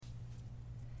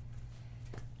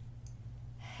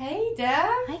Hey, Deb.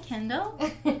 Hi, Kendall.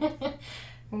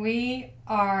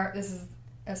 This is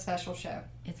a special show.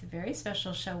 It's a very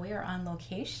special show. We are on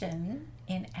location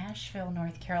in Asheville,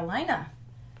 North Carolina.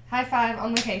 High five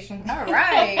on location. All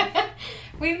right.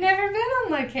 We've never been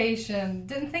on location.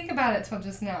 Didn't think about it till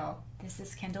just now. This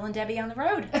is Kendall and Debbie on the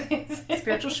road.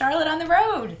 Spiritual Charlotte on the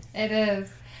road. It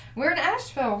is. We're in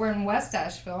Asheville. We're in West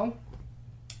Asheville.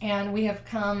 And we have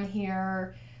come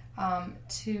here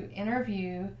to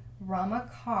interview Rama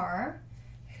Kaur,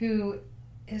 who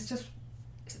is just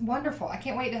wonderful. I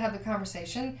can't wait to have the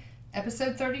conversation.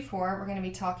 Episode 34, we're going to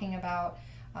be talking about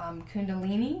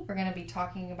Kundalini. We're going to be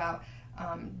talking about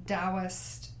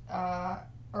Daoist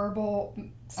herbal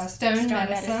stone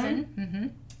medicine. Mm-hmm.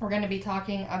 We're going to be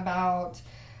talking about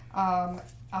a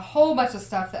whole bunch of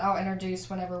stuff that I'll introduce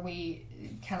whenever we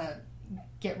kind of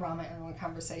get Rama in one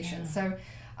conversation. Yeah. So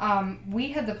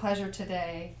we had the pleasure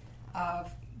today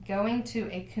of going to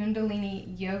a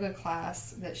Kundalini yoga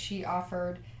class that she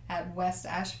offered at West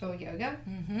Asheville Yoga.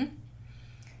 Mm-hmm.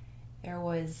 There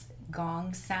was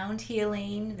gong sound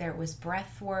healing, there was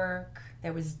breath work,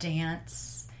 there was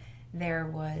dance, there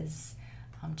was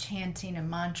chanting a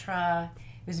mantra.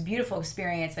 It was a beautiful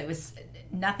experience. It was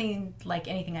nothing like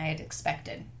anything I had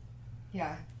expected.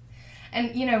 Yeah.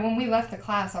 And, when we left the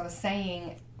class, I was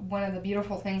saying one of the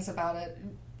beautiful things about it,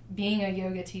 being a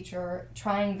yoga teacher,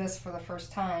 trying this for the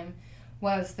first time,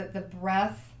 was that the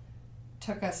breath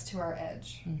took us to our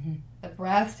edge. Mm-hmm. The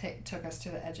breath took us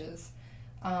to the edges.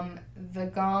 The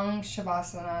gong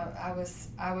shavasana, I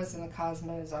was in the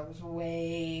cosmos. I was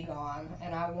way gone,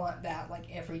 and I want that like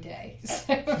every day. So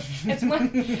it's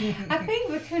I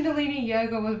think the Kundalini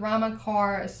yoga with Rama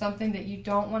Kaur is something that you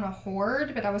don't want to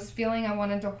hoard, but I was feeling I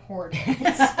wanted to hoard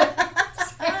it. so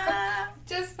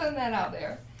just putting that out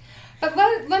there. But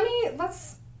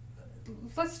let's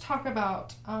talk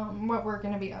about what we're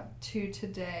going to be up to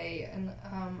today, and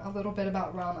a little bit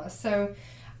about Rama. So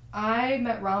I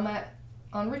met Rama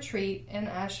on retreat in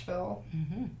Asheville.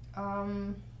 Mm-hmm.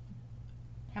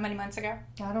 How many months ago?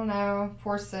 I don't know,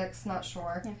 4, 6, not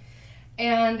sure.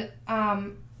 Yeah.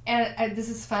 And this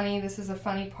is funny. This is a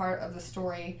funny part of the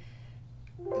story.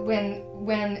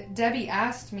 When Debbie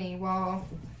asked me, well,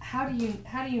 how do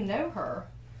you know her?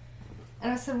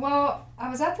 And I said, well,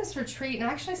 I was at this retreat and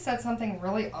I actually said something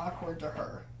really awkward to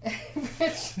her,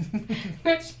 which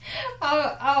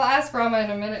I'll ask Rama in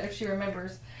a minute if she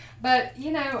remembers. But,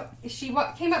 she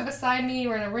came up beside me.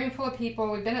 We're in a room full of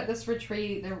people. We've been at this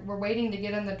retreat. We're waiting to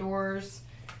get in the doors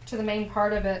to the main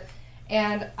part of it.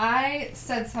 And I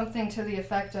said something to the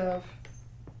effect of,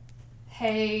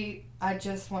 hey, I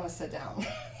just want to sit down.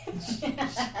 She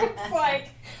was like,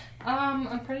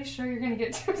 I'm pretty sure you're going to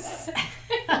get to sit.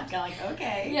 Like,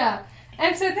 okay. Yeah.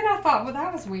 And so then I thought, well,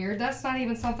 that was weird. That's not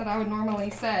even something I would normally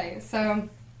say. So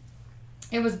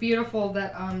it was beautiful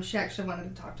that she actually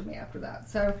wanted to talk to me after that.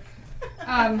 So,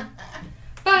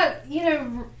 but,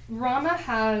 Rama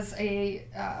has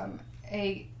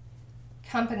a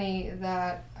company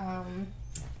that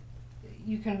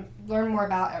you can learn more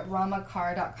about at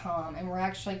ramakaur.com, and we're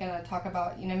actually going to talk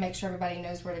about, make sure everybody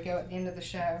knows where to go at the end of the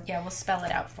show. Yeah, we'll spell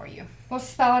it out for you.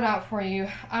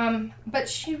 But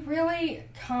she really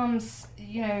comes,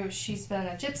 she's been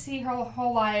a gypsy her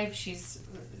whole life. She's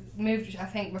moved, I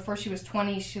think, before she was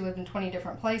 20, she lived in 20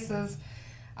 different places.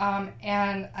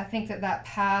 And I think that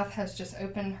path has just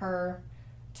opened her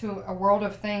to a world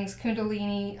of things.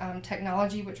 Kundalini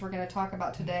technology, which we're going to talk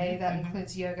about today, that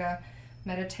includes yoga,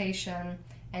 meditation,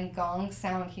 and gong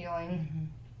sound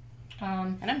healing.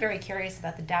 Mm-hmm. And I'm very curious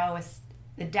about the Daoist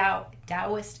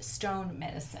stone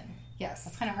medicine. Yes.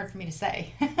 That's kind of hard for me to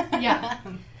say. Yeah.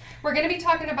 We're going to be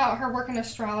talking about her work in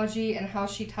astrology and how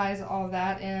she ties all of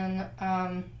that in.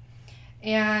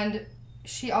 And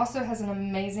she also has an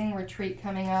amazing retreat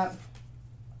coming up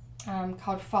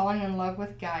called Falling in Love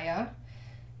with Gaia.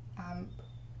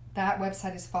 That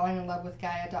website is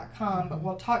fallinginlovewithgaia.com, but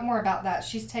we'll talk more about that.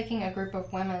 She's taking a group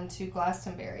of women to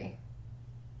Glastonbury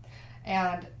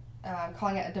and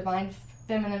calling it a divine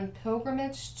feminine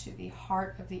pilgrimage to the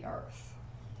heart of the earth.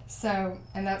 So,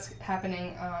 and that's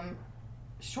happening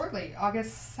shortly,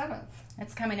 August 7th.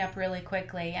 It's coming up really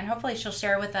quickly, and hopefully she'll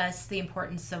share with us the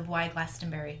importance of why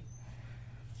Glastonbury.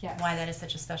 Yes. Why that is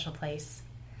such a special place.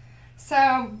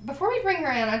 So, before we bring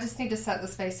her in, I just need to set the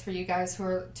space for you guys who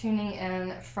are tuning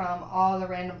in from all the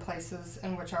random places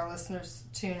in which our listeners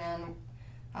tune in.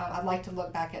 I'd like to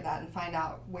look back at that and find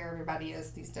out where everybody is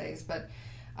these days. But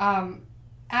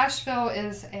Asheville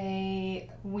is a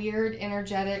weird,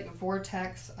 energetic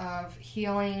vortex of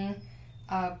healing,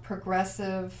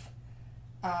 progressive,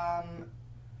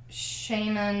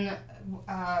 shaman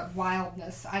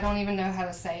wildness. I don't even know how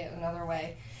to say it another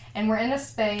way. And we're in a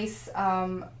space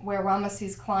where Rama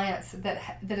sees clients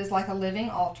that is like a living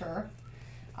altar.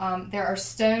 There are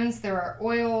stones, there are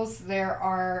oils, there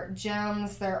are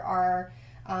gems, there are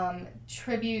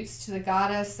tributes to the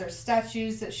goddess, there's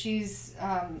statues that she's,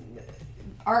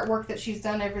 artwork that she's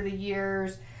done over the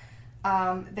years.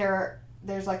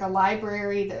 There's like a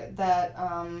library that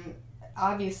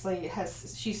obviously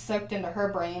she's soaked into her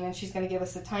brain, and she's going to give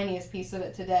us the tiniest piece of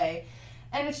it today.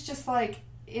 And it's just like,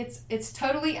 it's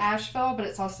totally Asheville, but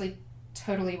it's also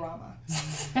totally Rama.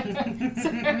 So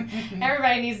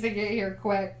everybody needs to get here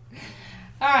quick.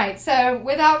 All right, so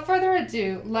without further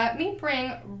ado, let me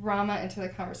bring Rama into the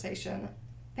conversation.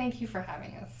 Thank you for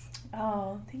having us.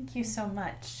 Oh, thank you so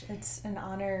much. It's an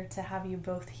honor to have you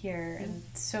both here, and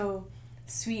so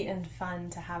sweet and fun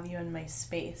to have you in my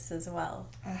space as well.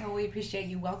 Well, we appreciate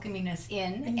you welcoming us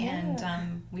in,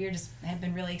 and we have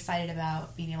been really excited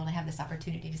about being able to have this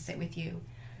opportunity to sit with you.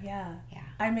 Yeah.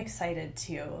 I'm excited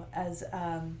too. As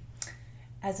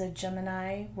a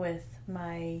Gemini with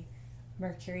my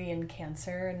Mercury in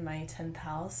Cancer in my 10th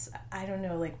house, I don't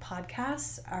know, like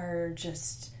podcasts are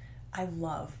just, I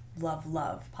love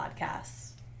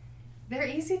podcasts. They're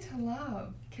easy to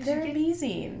love. They're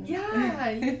amazing. Yeah,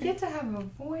 you get to have a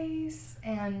voice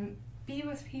and be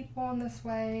with people in this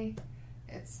way.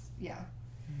 It's, yeah.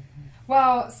 Mm-hmm.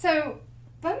 Well, so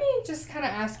let me just kind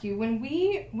of ask you, when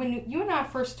you and I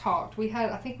first talked,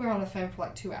 I think we were on the phone for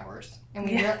like 2 hours. And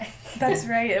That's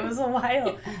right. It was a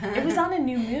while. It was on a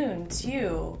new moon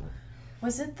too.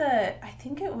 Was it I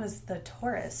think it was the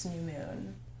Taurus new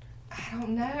moon. I don't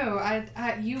know.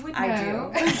 You would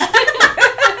know. I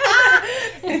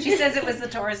do. She says it was the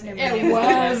Taurus new moon. It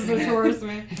was the Taurus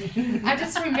moon. I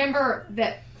just remember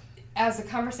that as the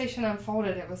conversation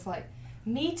unfolded, it was like,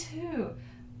 me too.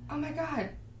 Oh my God.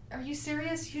 Are you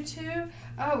serious? You too?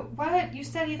 Oh, what? You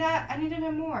study that? I need to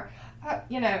know more.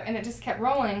 And it just kept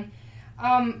rolling.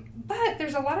 But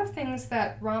there's a lot of things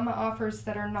that Rama offers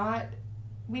that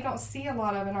we don't see a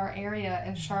lot of in our area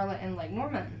in Charlotte and Lake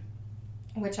Norman,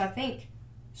 which I think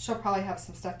she'll probably have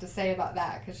some stuff to say about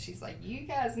that, because she's like, you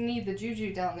guys need the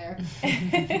juju down there.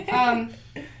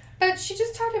 But she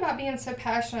just talked about being so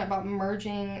passionate about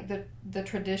merging the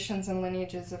traditions and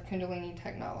lineages of Kundalini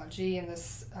technology and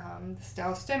this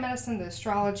Daoist medicine, the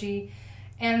astrology,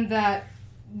 and that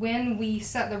when we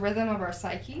set the rhythm of our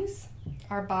psyches,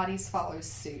 our bodies follow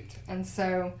suit. And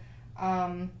so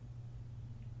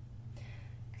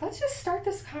let's just start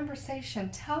this conversation.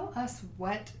 Tell us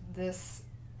what this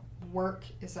work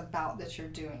is about that you're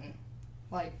doing.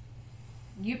 Like,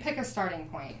 you pick a starting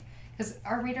point, because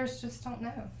our readers just don't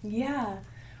know. Yeah.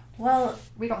 Well,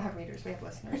 we don't have readers, we have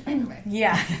listeners, by the way.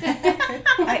 Yeah.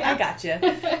 I got you.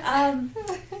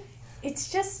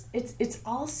 It's just, it's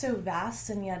all so vast,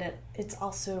 and yet it's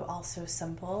also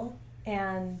simple.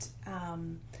 And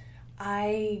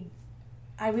I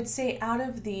would say out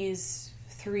of these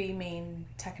 3 main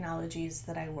technologies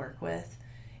that I work with,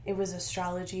 it was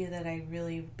astrology that I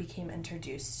really became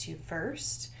introduced to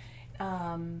first.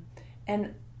 And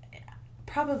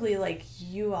probably like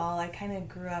you all, I kind of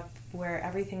grew up where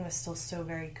everything was still so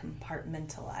very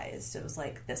compartmentalized. It was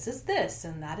like, this is this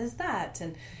and that is that.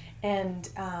 And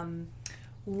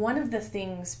one of the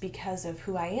things, because of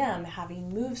who I am,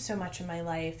 having moved so much in my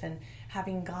life and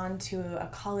having gone to a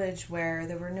college where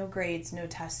there were no grades, no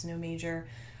tests, no major,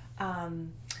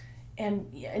 and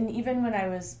even when I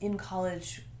was in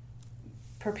college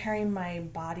preparing my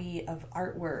body of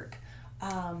artwork,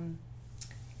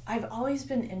 I've always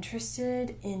been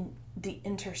interested in the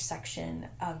intersection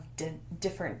of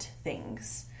different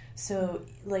things. So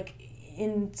like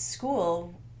in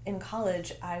school, in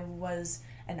college, I was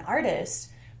an artist,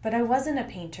 but I wasn't a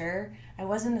painter. I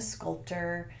wasn't a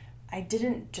sculptor. I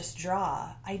didn't just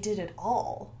draw. I did it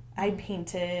all. I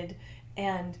painted,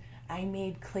 and I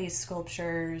made clay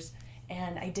sculptures,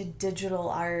 and I did digital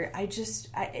art. I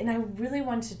really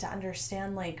wanted to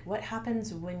understand like what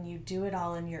happens when you do it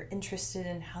all and you're interested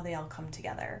in how they all come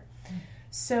together.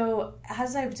 So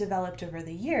as I've developed over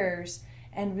the years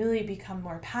and really become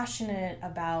more passionate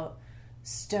about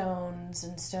stones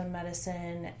and stone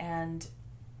medicine and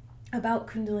about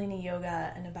Kundalini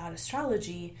yoga and about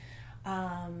astrology,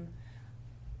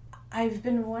 I've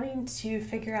been wanting to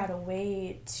figure out a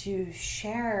way to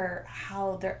share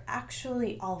how they're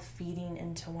actually all feeding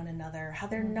into one another, how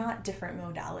they're not different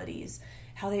modalities,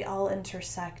 how they all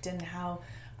intersect, and how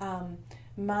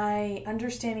my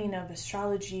understanding of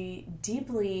astrology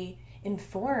deeply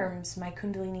informs my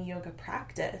Kundalini yoga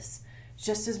practice,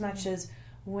 just as much as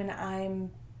when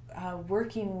I'm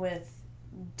working with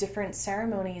different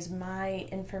ceremonies, my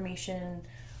information,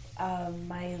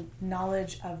 my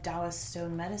knowledge of Daoist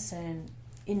stone medicine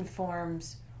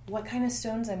informs what kind of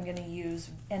stones I'm going to use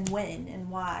and when and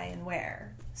why and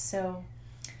where. So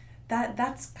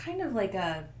that's kind of like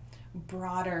a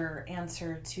broader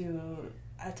answer to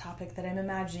a topic that I'm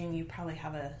imagining you probably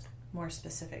have a more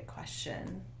specific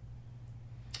question.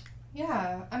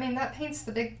 Yeah, I mean, that paints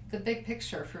the big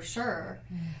picture for sure.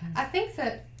 Mm-hmm. I think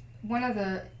that one of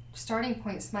the starting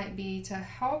points might be to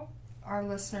help our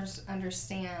listeners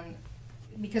understand,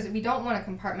 because we don't want to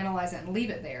compartmentalize it and leave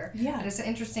it there. Yeah. But it's an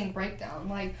interesting breakdown.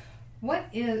 Like, what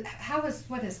is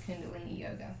Kundalini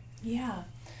yoga? Yeah.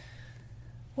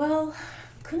 Well,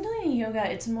 Kundalini yoga,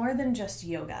 it's more than just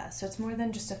yoga. So it's more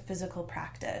than just a physical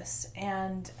practice.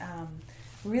 And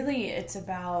really, it's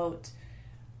about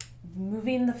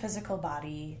moving the physical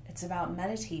body. It's about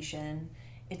meditation.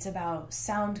 It's about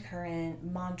sound current,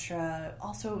 mantra,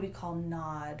 also what we call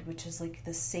nod, which is like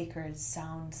the sacred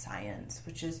sound science,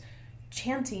 which is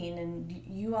chanting. And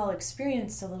you all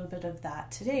experienced a little bit of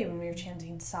that today when we were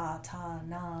chanting sa, ta,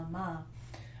 na,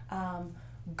 ma.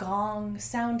 Gong,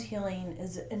 sound healing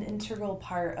is an integral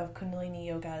part of Kundalini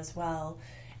yoga as well.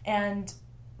 And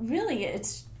really,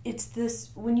 it's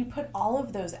this, when you put all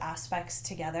of those aspects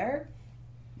together,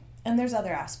 and there's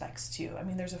other aspects too. I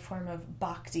mean, there's a form of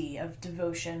bhakti, of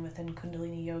devotion within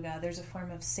Kundalini yoga. There's a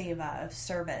form of seva, of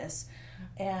service,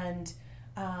 and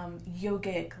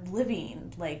yogic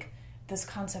living, like this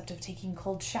concept of taking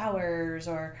cold showers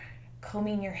or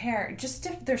combing your hair.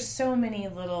 There's so many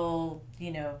little,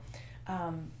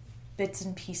 bits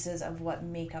and pieces of what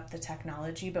make up the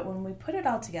technology. But when we put it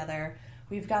all together,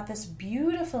 we've got this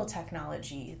beautiful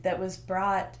technology that was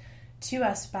brought to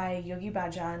us by Yogi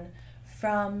Bhajan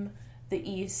from the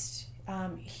East.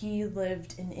 He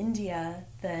lived in India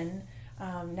then.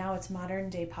 Now it's modern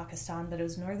day Pakistan, but it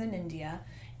was northern India.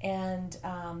 And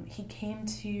he came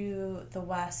to the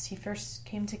West. He first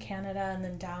came to Canada and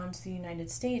then down to the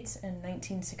United States in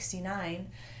 1969.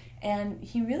 And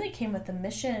he really came with the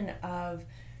mission of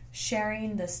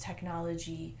sharing this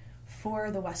technology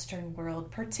for the Western world,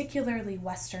 particularly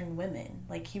Western women.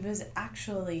 Like, he was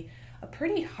actually a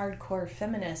pretty hardcore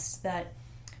feminist that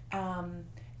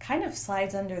kind of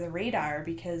slides under the radar,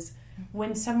 because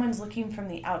when someone's looking from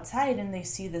the outside and they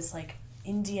see this like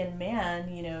Indian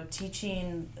man,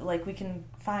 teaching, like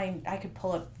I could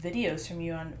pull up videos from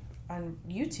you on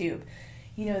YouTube,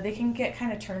 they can get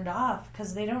kind of turned off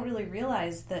because they don't really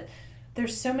realize that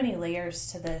there's so many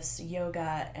layers to this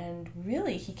yoga. And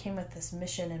really, he came with this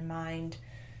mission in mind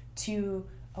to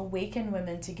awaken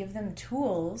women, to give them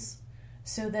tools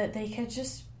so that they could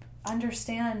just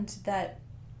understand that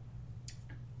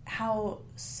how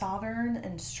sovereign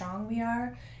and strong we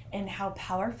are and how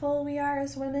powerful we are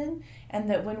as women, and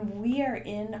that when we are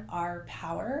in our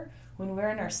power, when we're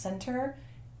in our center,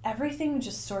 everything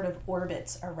just sort of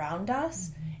orbits around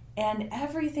us, and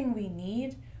everything we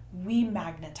need, we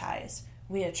magnetize,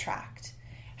 we attract.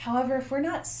 However, if we're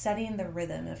not setting the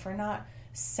rhythm, if we're not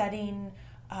setting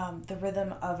the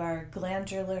rhythm of our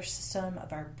glandular system,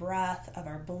 of our breath, of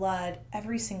our blood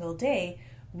every single day,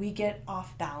 we get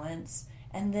off balance.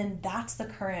 And then that's the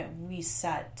current we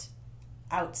set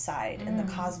outside in the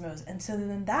cosmos. And so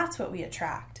then that's what we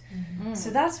attract. Mm-hmm. So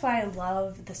that's why I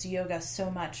love this yoga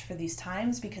so much for these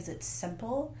times, because it's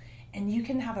simple and you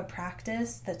can have a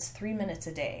practice that's 3 minutes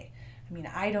a day. I mean,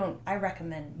 I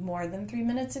recommend more than 3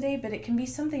 minutes a day, but it can be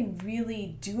something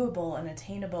really doable and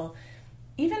attainable.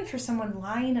 Even for someone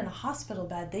lying in a hospital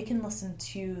bed, they can listen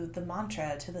to the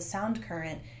mantra, to the sound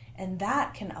current, and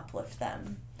that can uplift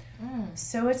them.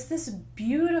 So it's this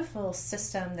beautiful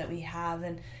system that we have.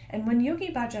 And when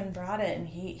Yogi Bhajan brought it and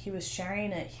he was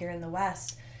sharing it here in the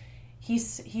West, he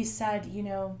said,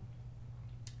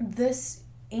 this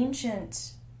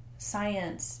ancient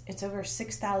science, it's over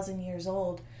 6,000 years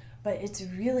old, but it's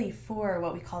really for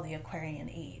what we call the Aquarian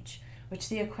Age, which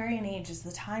the Aquarian Age is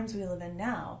the times we live in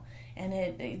now.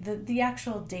 And the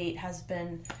actual date has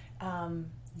been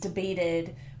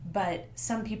debated, but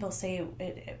some people say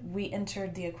we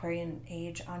entered the Aquarian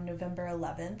Age on November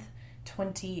 11th,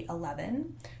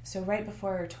 2011, so right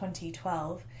before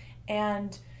 2012.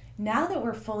 And now that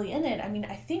we're fully in it, I mean,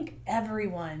 I think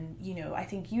everyone, I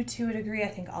think you two would agree, I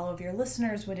think all of your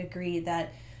listeners would agree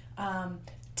that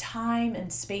time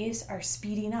and space are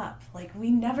speeding up. Like,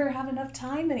 we never have enough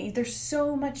time, and there's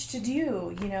so much to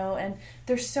do, and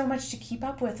there's so much to keep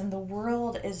up with, and the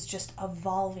world is just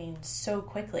evolving so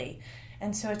quickly.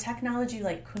 And so a technology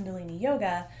like Kundalini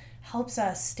yoga helps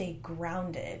us stay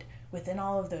grounded within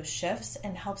all of those shifts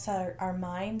and helps our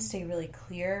mind stay really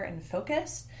clear and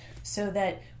focused, so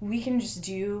that we can just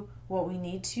do what we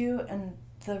need to, and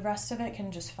the rest of it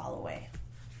can just fall away.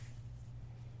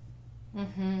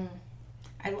 Mm-hmm.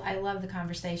 I love the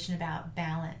conversation about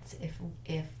balance.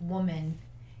 If woman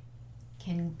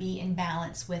can be in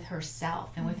balance with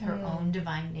herself and with her own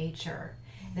divine nature,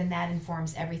 then that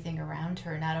informs everything around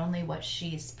her, not only what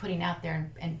she's putting out there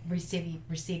and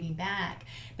receiving back,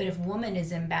 but if woman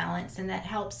is in balance, then that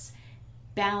helps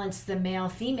balance the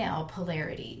male-female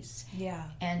polarities. Yeah.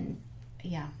 And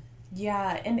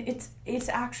Yeah, and it's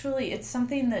actually, it's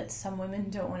something that some women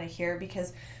don't want to hear,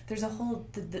 because there's a whole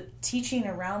the teaching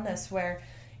around this where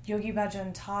Yogi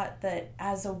Bhajan taught that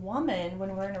as a woman,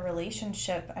 when we're in a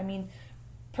relationship, I mean,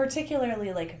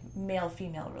 particularly like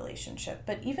male-female relationship,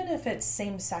 but even if it's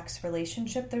same-sex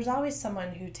relationship, there's always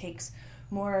someone who takes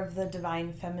more of the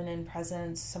divine feminine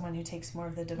presence, someone who takes more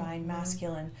of the divine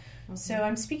masculine. So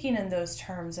I'm speaking in those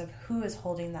terms of who is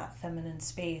holding that feminine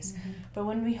space. But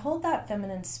when we hold that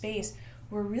feminine space,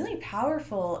 we're really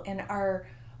powerful, and our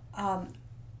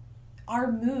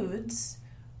moods,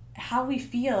 how we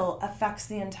feel, affects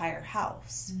the entire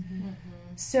house.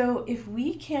 So if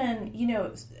we can,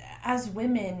 as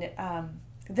women,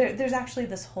 there's actually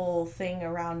this whole thing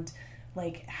around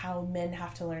like how men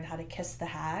have to learn how to kiss the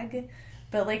hag.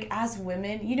 But like as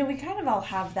women, we kind of all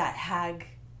have that hag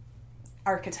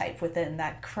archetype within,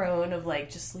 that crone of like,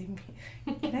 just leave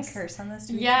me. Can I curse on this?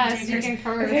 Yes, you can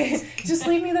curse. Okay, just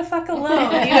leave me the fuck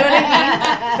alone. You know what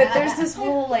I mean? But there's this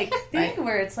whole like thing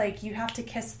where it's like you have to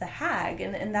kiss the hag,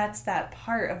 and that's that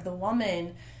part of the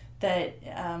woman that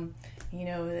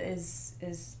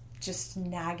is just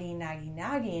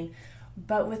nagging.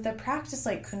 But with a practice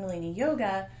like Kundalini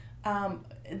Yoga,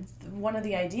 one of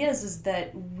the ideas is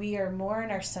that we are more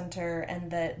in our center, and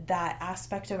that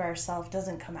aspect of ourself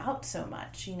doesn't come out so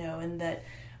much, and that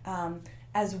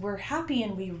as we're happy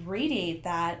and we radiate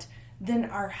that, then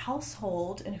our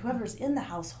household and whoever's in the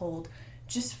household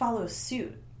just follows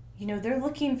suit. They're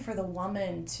looking for the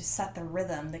woman to set the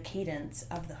rhythm, the cadence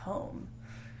of the home.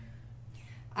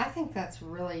 I think that's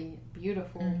really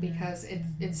beautiful, because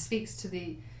it speaks to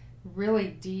the really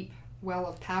deep well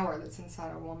of power that's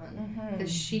inside a woman, that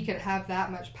she could have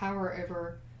that much power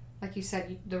over, like you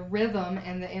said, the rhythm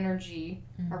and the energy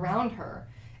around her.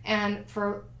 And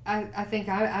I think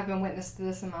I've been witness to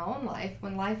this in my own life,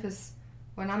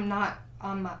 when I'm not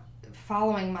on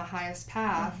following my highest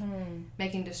path,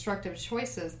 making destructive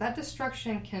choices, that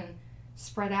destruction can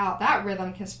spread out, that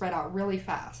rhythm can spread out really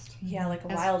fast. Yeah, like a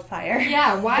wildfire.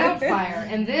 Yeah, wildfire.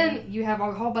 And then you have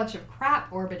a whole bunch of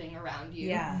crap orbiting around you.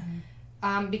 Yeah.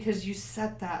 Because you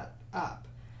set that up.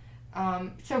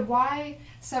 So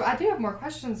I do have more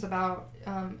questions about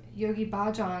Yogi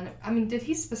Bhajan. I mean, did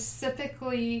he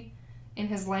specifically, in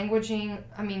his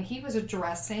languaging, he was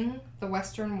addressing the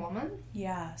Western woman?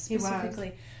 Yeah,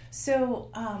 specifically. So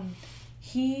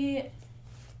he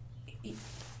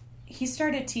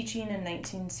started teaching in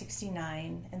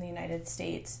 1969 in the United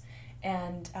States,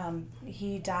 and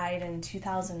he died in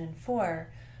 2004.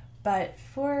 But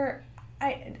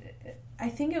I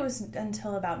think it was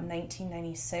until about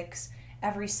 1996,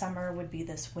 every summer would be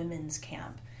this women's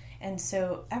camp. And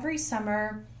so every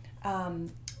summer,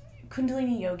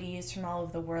 Kundalini yogis from all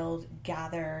over the world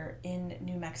gather in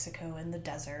New Mexico in the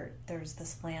desert. There's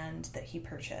this land that he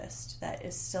purchased that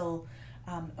is still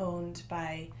owned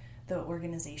by the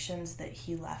organizations that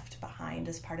he left behind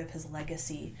as part of his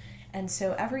legacy. And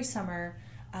so every summer,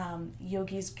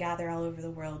 yogis gather all over the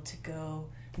world to go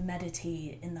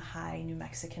meditate in the high New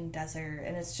Mexican desert,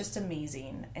 and it's just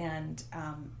amazing. And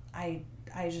I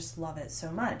just love it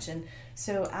so much. And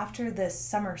so after this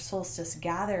summer solstice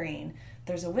gathering,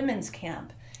 there's a women's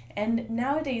camp, and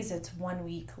nowadays it's 1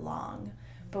 week long.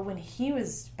 But when he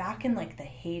was back in like the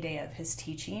heyday of his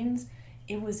teachings,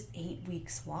 it was 8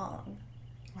 weeks long.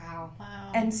 Wow.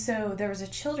 And so there was a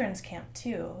children's camp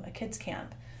too, a kids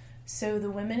camp. So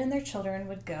the women and their children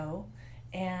would go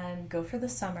for the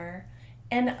summer.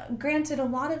 And granted, a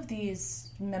lot of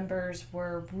these members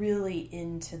were really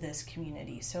into this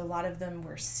community. So a lot of them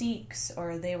were Sikhs,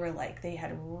 or they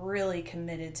had really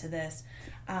committed to this.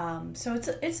 So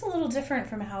it's a little different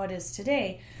from how it is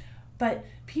today. But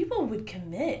people would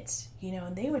commit,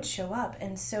 and they would show up.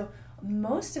 And so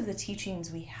most of the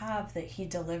teachings we have that he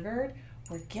delivered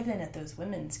were given at those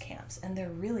women's camps. And they're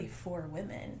really for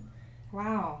women.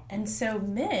 Wow. And so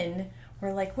men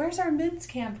were like, where's our men's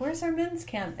camp? Where's our men's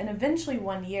camp? And eventually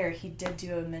one year he did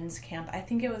do a men's camp. I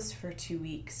think it was for 2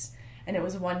 weeks, and it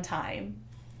was one time.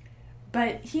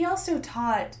 But he also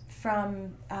taught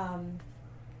from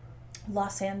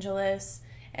Los Angeles,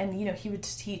 and he would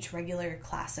teach regular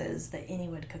classes that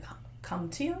anyone could come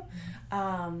to.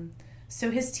 So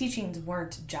his teachings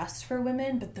weren't just for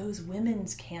women, but those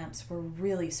women's camps were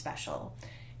really special.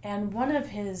 And one of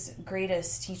his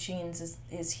greatest teachings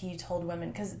is he told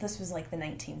women, because this was like the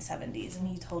 1970s, and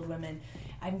he told women,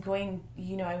 I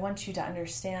want you to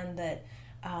understand that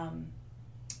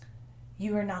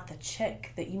you are not the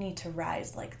chick, that you need to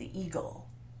rise like the eagle.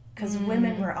 Because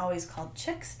women were always called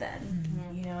chicks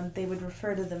then, and they would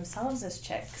refer to themselves as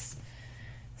chicks.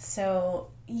 So,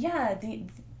 yeah,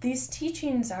 these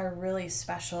teachings are really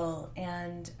special,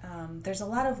 and there's a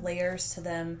lot of layers to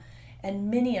them,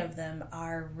 and many of them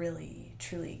are really,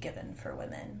 truly given for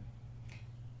women.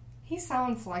 He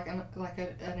sounds like an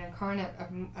incarnate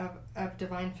of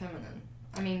divine feminine.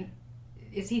 I mean,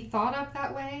 is he thought of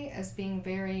that way as being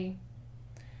very...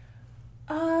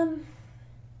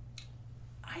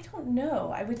 I don't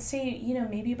know. I would say,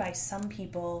 maybe by some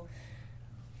people,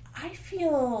 I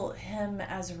feel him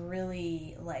as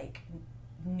really, like,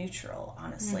 neutral,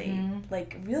 honestly.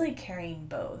 Like, really carrying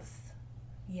both.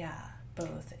 Yeah,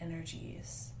 both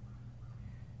energies.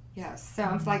 Yes. So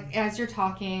I'm like, as you're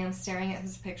talking, I'm staring at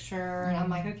his picture, and I'm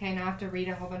like, okay, now I have to read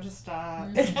a whole bunch of stuff.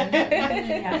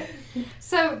 Yeah.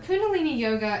 So Kundalini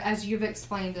Yoga, as you've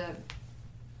explained it,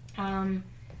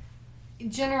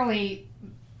 generally,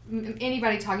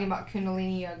 anybody talking about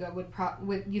Kundalini Yoga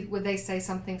would they say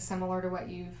something similar to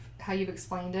how you've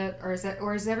explained it, or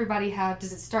does everybody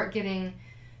does it start getting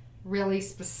really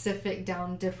specific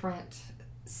down different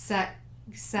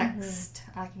sext?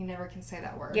 I never can say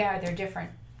that word. Yeah, they're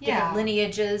different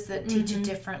lineages that teach it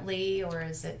differently, or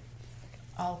is it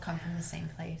all come from the same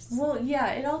place? Well,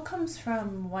 yeah, it all comes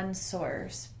from one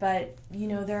source, but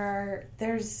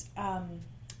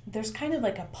there's kind of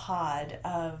like a pod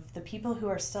of the people who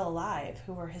are still alive,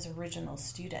 who were his original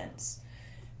students.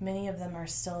 Many of them are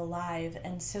still alive,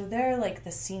 and so they're like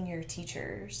the senior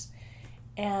teachers.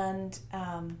 And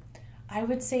I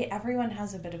would say everyone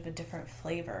has a bit of a different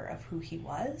flavor of who he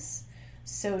was.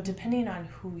 So depending on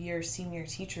who your senior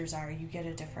teachers are, you get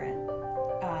a different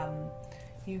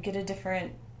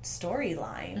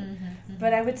storyline.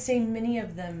 But I would say many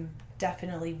of them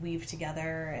definitely weave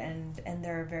together, and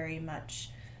there are very much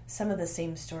some of the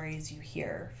same stories you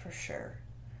hear, for sure.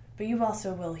 But you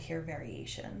also will hear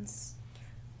variations.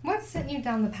 What sent you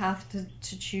down the path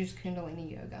to choose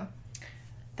Kundalini Yoga?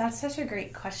 That's such a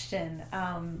great question.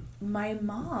 My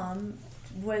mom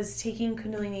was taking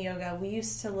Kundalini Yoga. We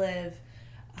used to live,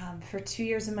 for 2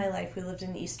 years of my life, we lived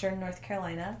in eastern North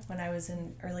Carolina when I was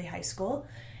in early high school.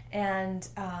 And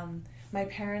my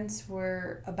parents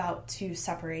were about to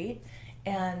separate.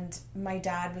 And my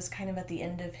dad was kind of at the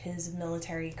end of his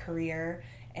military career,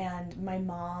 and my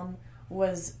mom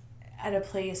was at a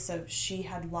place of, she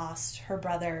had lost her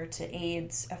brother to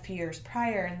AIDS a few years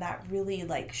prior, and that really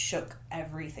like shook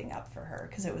everything up for her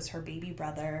because it was her baby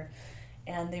brother,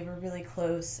 and they were really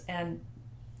close. And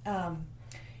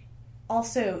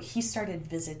also he started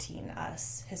visiting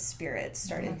us. His spirit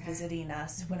started visiting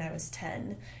us when I was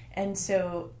 10. And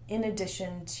so in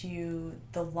addition to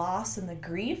the loss and the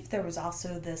grief, there was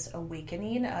also this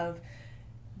awakening of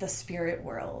the spirit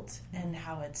world and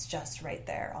how it's just right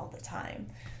there all the time.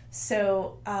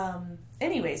 So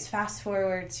anyways, fast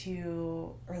forward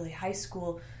to early high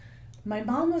school, my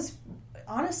mom was,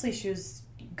 honestly, she was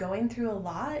going through a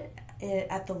lot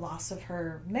at the loss of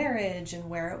her marriage and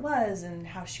where it was and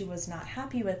how she was not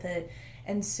happy with it.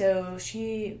 And so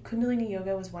Kundalini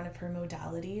Yoga was one of her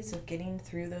modalities of getting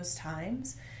through those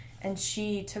times. And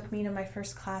she took me to my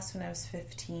first class when I was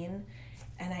 15,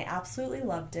 and I absolutely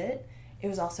loved it. It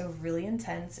was also really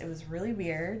intense. It was really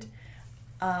weird.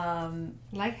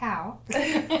 Like how?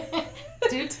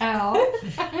 Do tell.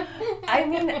 I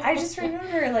mean, I just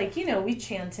remember, like, we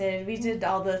chanted, we did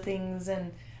all the things,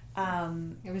 and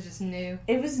it was just new.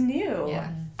 It was new. Yeah.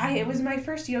 It was my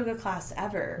first yoga class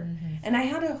ever. And I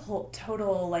had a whole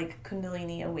total like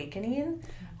Kundalini awakening.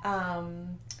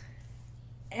 And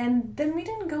then we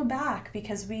didn't go back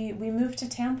because we moved to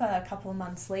Tampa a couple of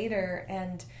months later,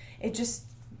 and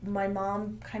my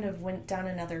mom kind of went down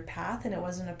another path, and it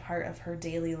wasn't a part of her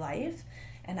daily life.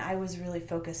 And I was really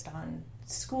focused on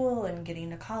school and getting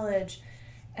to college.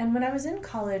 And when I was in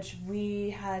college,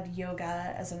 we had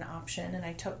yoga as an option, and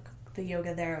I took the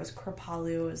yoga there. It was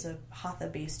Kripalu. It was a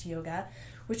Hatha-based yoga,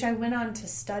 which I went on to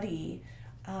study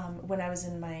when I was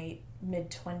in my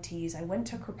mid-20s. I went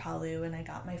to Kripalu, and I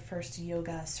got my first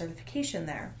yoga certification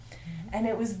there. And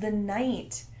it was the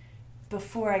night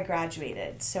before I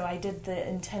graduated. So I did the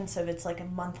intensive. It's like a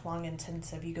month-long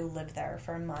intensive. You go live there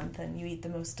for a month, and you eat the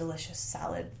most delicious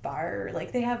salad bar.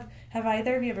 Like they have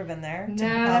either of you ever been there? No,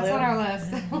 that's on our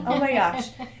list. Oh my gosh.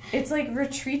 It's like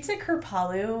retreats at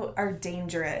Kripalu are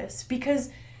dangerous because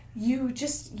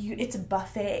it's a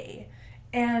buffet.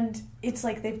 And it's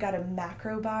like they've got a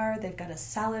macro bar, they've got a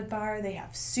salad bar, they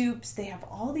have soups, they have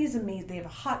all these amazing, they have a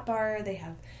hot bar, they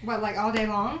have... What, like all day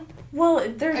long? Well,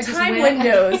 there are time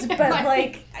windows, but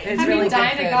like... It's really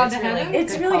good food.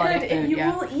 It's really good, and you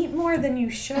will eat more than you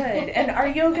should. And our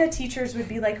yoga teachers would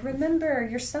be like, remember,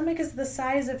 your stomach is the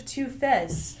size of 2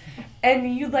 fists.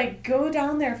 And you like go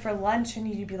down there for lunch and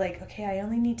you'd be like, okay, I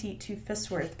only need to eat 2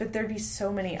 fists worth, but there'd be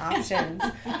so many options.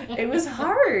 It was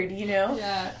hard,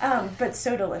 Yeah. But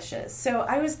so delicious. So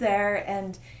I was there,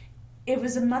 and it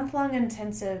was a month-long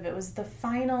intensive. It was the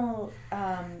final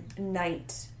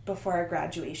night before our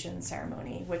graduation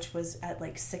ceremony, which was at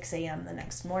like 6 a.m. the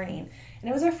next morning. And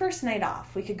it was our first night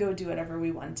off. We could go do whatever we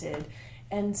wanted.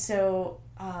 And so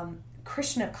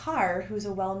Krishna Kaur, who's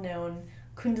a well-known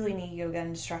Kundalini yoga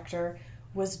instructor,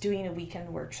 was doing a weekend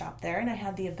workshop there, and I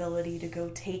had the ability to go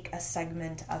take a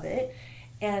segment of it.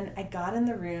 And I got in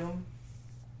the room,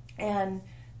 and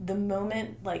the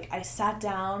moment like I sat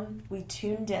down, we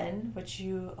tuned in, which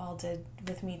you all did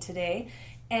with me today,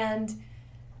 and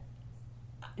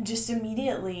just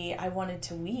immediately I wanted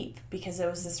to weep, because it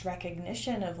was this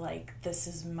recognition of like, this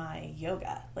is my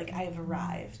yoga, like I have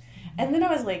arrived. And then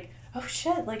I was like, oh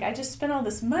shit, like I just spent all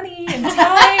this money and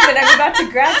time and I'm about to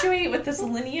graduate with this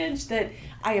lineage that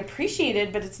I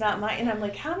appreciated, but it's not mine. And I'm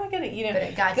like, how am I going to, But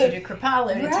it got you to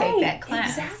Kripalu to take that class.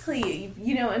 Exactly.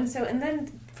 And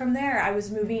then from there I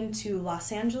was moving to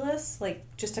Los Angeles, like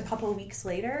just a couple of weeks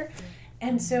later.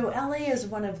 And so LA is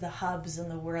one of the hubs in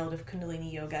the world of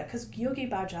Kundalini Yoga, because Yogi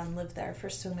Bhajan lived there for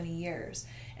so many years.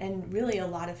 And really a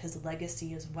lot of his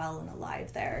legacy is well and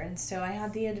alive there. And so I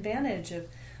had the advantage of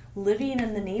living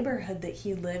in the neighborhood that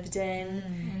he lived in,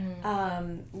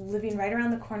 living right around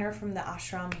the corner from the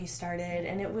ashram he started.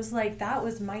 And it was like, that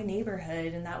was my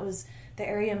neighborhood, and that was the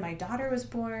area my daughter was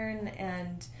born.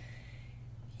 And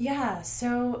yeah,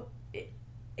 so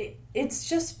it's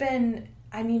just been,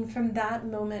 I mean, from that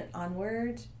moment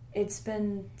onward, it's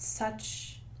been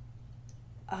such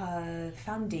a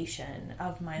foundation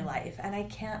of my life, and I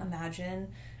can't imagine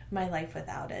my life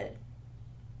without it.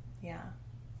 Yeah.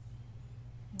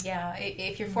 Yeah,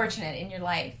 if you're fortunate in your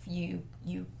life, you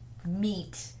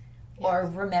meet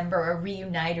or remember or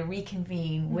reunite or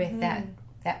reconvene with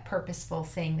that purposeful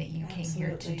thing that you came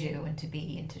here to do and to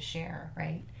be and to share,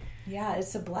 right? Yeah,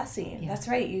 it's a blessing. Yeah. That's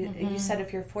right. You said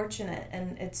if you're fortunate,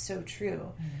 and it's so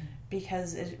true,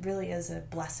 because it really is a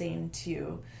blessing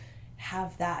to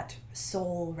have that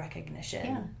soul recognition.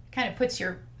 Yeah, kind of puts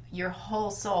your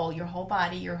whole soul, your whole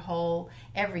body, your whole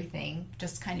everything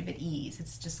just kind of at ease.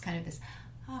 It's just kind of this,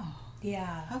 oh,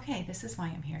 yeah, okay, this is why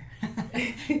I'm here.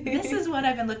 This is what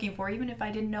I've been looking for, even if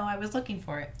I didn't know I was looking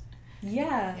for it.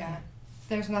 Yeah.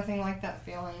 There's nothing like that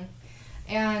feeling.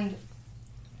 And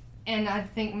I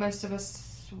think most of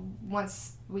us,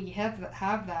 once we have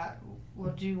that,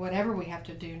 we'll do whatever we have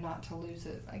to do not to lose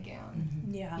it again.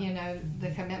 Yeah.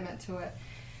 The commitment to it.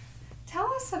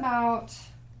 Tell us about,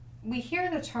 we hear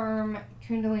the term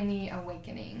Kundalini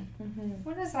awakening.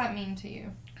 What does that mean to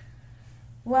you?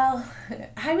 Well,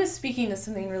 I was speaking to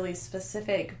something really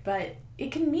specific, but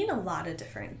it can mean a lot of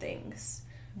different things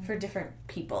for different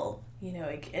people.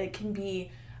 It can be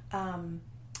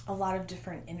a lot of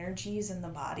different energies in the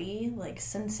body, like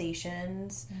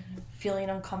sensations, feeling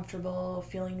uncomfortable,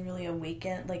 feeling really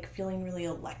awakened, like feeling really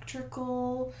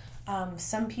electrical.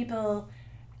 Some people,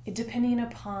 depending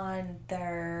upon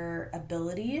their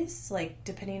abilities, like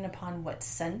depending upon what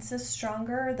sense is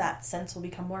stronger, that sense will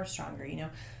become more stronger,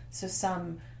 So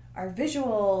some are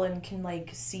visual and can like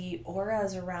see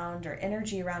auras around or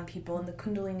energy around people, and the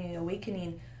Kundalini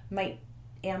awakening might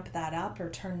amp that up or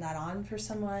turn that on for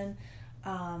someone.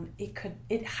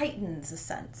 It heightens a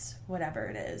sense, whatever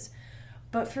it is.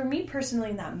 But for me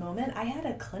personally, in that moment, I had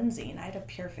a cleansing, I had a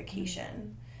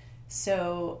purification.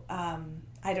 So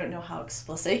I don't know how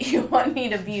explicit you want me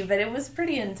to be, but it was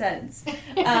pretty intense.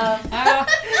 Now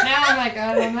I'm like,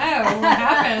 I don't know what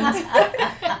happened.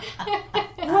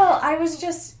 Well, I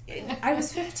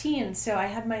was 15, so I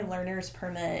had my learner's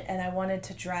permit, and I wanted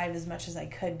to drive as much as I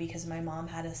could because my mom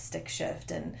had a stick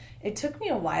shift, and it took me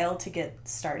a while to get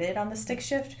started on the stick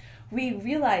shift. We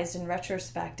realized in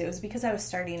retrospect it was because I was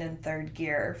starting in third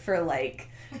gear for like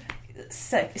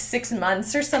 6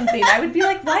 months or something. I would be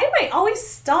like, why am I always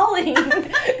stalling?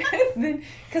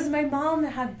 Because my mom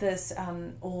had this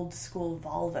old school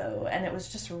Volvo, and it was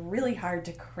just really hard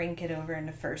to crank it over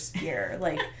into first gear.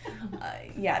 Like,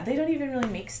 they don't even really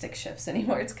make stick shifts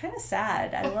anymore. It's kind of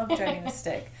sad. I love driving a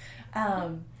stick.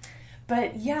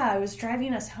 But yeah, I was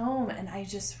driving us home, and I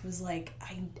just was like,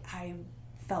 I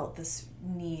felt this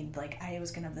need, like I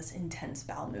was going to have this intense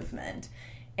bowel movement.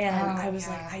 And I was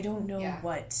like, I don't know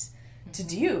what to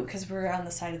do, because we're on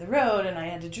the side of the road and I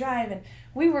had to drive, and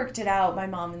we worked it out. My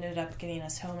mom ended up getting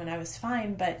us home and I was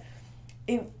fine, but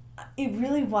it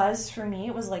really was, for me,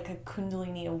 it was like a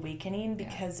Kundalini awakening,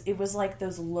 because it was like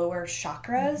those lower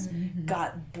chakras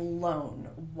got blown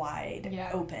wide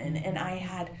open, and I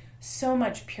had so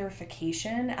much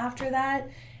purification after that.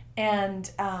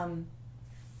 And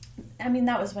I mean,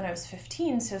 that was when I was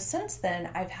 15, so since then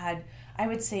I've had, I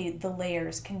would say, the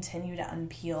layers continue to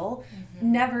unpeel.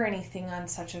 Never anything on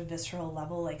such a visceral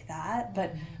level like that,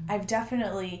 but I've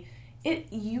definitely,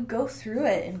 you go through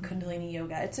it in Kundalini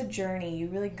yoga. It's a journey. You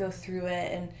really go through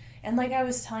it, and like I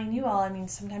was telling you all, I mean,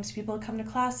 sometimes people come to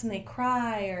class and they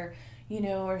cry, or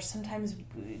or sometimes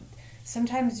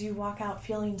you walk out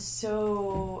feeling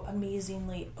so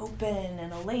amazingly open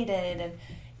and elated, and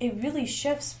it really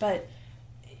shifts. But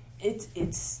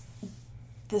it's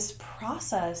this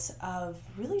process of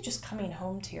really just coming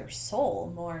home to your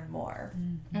soul more and more.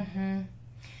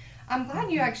 I'm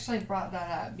glad you actually brought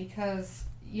that up, because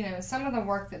some of the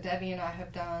work that Debbie and I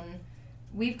have done,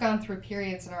 we've gone through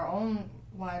periods in our own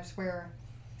lives where,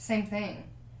 same thing,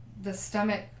 the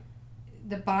stomach,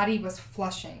 the body was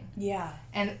flushing. Yeah.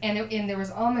 And there was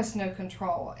almost no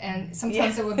control. And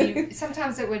sometimes it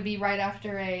would be right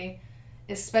after a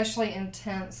especially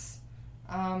intense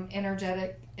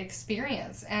energetic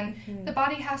experience, and the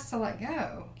body has to let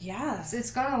go. Yeah. So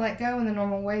it's going to let go in the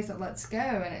normal ways it lets go,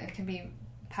 and it can be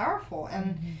powerful.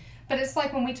 And but it's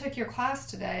like when we took your class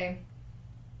today,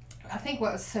 I think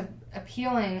what was so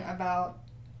appealing about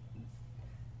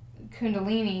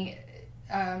Kundalini,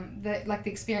 the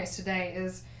experience today,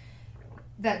 is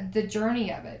that the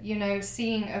journey of it,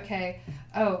 seeing,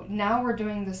 now we're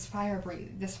doing this fire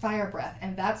breath,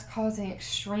 and that's causing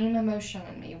extreme emotion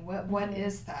in me. What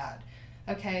is that?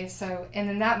 Okay, so, and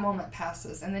then that moment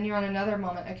passes, and then you're on another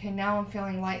moment. Okay, now I'm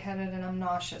feeling lightheaded and I'm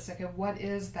nauseous. Okay, what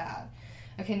is that?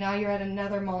 Okay, now you're at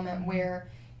another moment where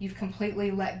you've completely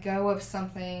let go of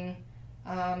something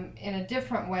in a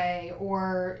different way,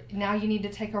 or now you need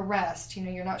to take a rest.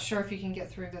 You're not sure if you can get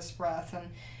through this breath, and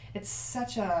it's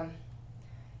such a...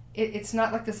 It's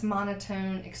not like this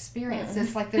monotone experience.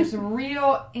 It's like there's a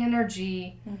real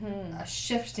energy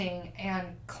shifting and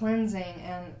cleansing,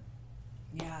 and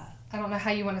I don't know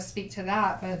how you want to speak to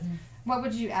that, but what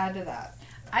would you add to that?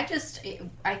 I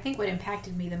think what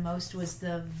impacted me the most was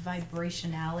the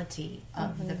vibrationality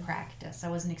of the practice. I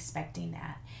wasn't expecting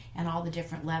that, and all the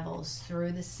different levels,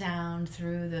 through the sound,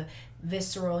 through the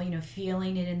visceral,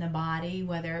 feeling it in the body,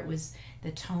 whether it was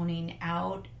the toning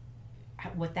out,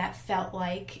 what that felt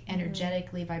like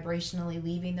energetically, vibrationally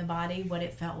leaving the body, what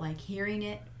it felt like hearing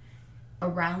it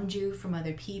around you from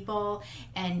other people,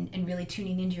 and really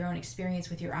tuning into your own experience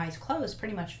with your eyes closed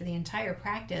pretty much for the entire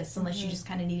practice, unless you just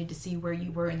kind of needed to see where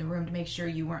you were in the room to make sure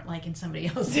you weren't like in somebody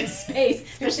else's space,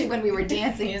 especially when we were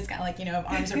dancing. It's kind of like,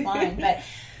 arms are flying,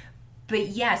 but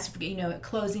yes,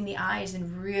 closing the eyes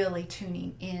and really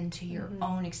tuning into your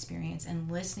own experience and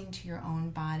listening to your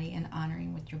own body and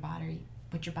honoring what your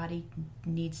body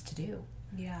needs to do.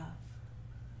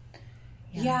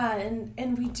 Yeah,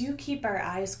 and we do keep our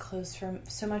eyes closed from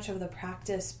so much of the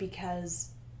practice,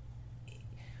 because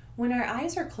when our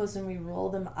eyes are closed and we roll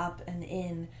them up and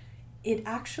in, it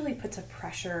actually puts a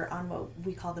pressure on what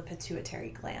we call the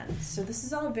pituitary gland. So this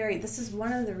is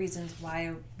one of the reasons why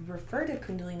I refer to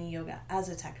Kundalini Yoga as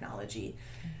a technology,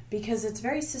 because it's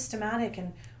very systematic,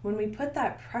 and when we put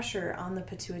that pressure on the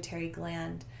pituitary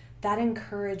gland, that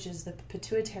encourages the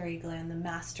pituitary gland, the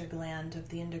master gland of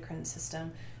the endocrine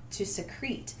system, to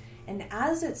secrete. And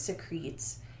as it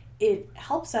secretes, it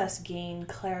helps us gain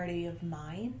clarity of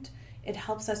mind, it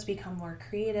helps us become more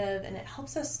creative, and it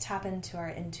helps us tap into our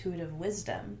intuitive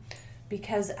wisdom.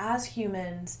 Because as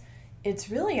humans, it's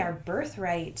really our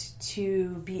birthright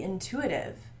to be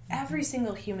intuitive. Every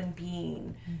single human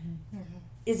being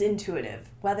is intuitive,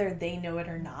 whether they know it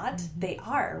or not. They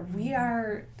are. We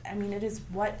are. It is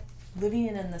what living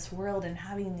in this world and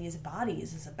having these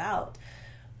bodies is about.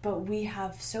 But we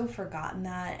have so forgotten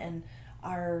that, and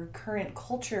our current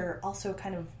culture also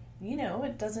kind of,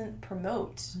 it doesn't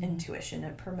promote intuition.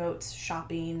 It promotes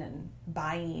shopping and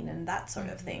buying and that sort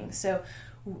of thing. So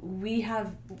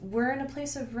we're in a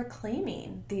place of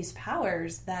reclaiming these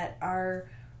powers that are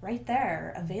right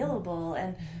there, available.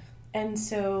 And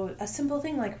so a simple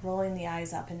thing like rolling the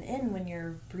eyes up and in when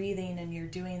you're breathing and you're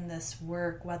doing this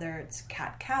work, whether it's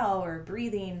cat-cow or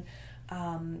breathing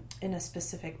in a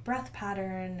specific breath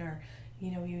pattern, or,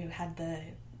 you had the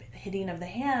hitting of the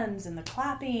hands and the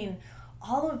clapping,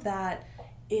 all of that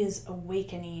is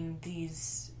awakening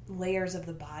these layers of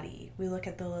the body. We look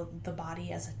at the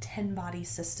body as a 10-body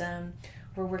system.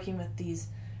 We're working with these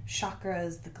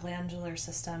chakras, the glandular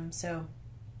system. So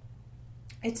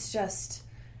it's just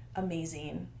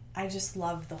amazing. I just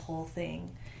love the whole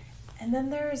thing. And then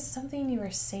there's something you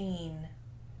were saying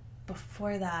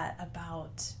before that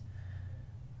about,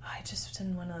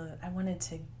 I wanted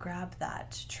to grab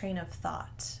that train of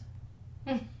thought.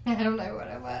 I don't know what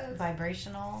it was.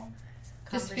 Vibrational.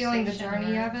 Just feeling the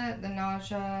journey of it, the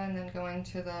nausea, and then going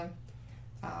to the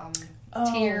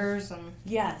tears and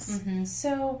yes. Mm-hmm.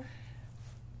 So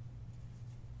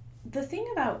the thing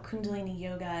about Kundalini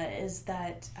yoga is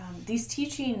that these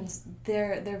teachings,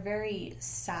 they're very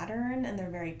Saturn and they're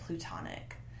very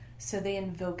Plutonic. So they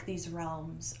invoke these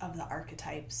realms of the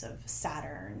archetypes of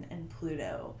Saturn and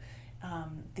Pluto,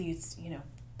 these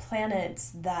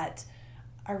planets that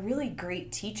are really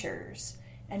great teachers.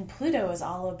 And Pluto is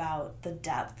all about the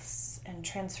depths and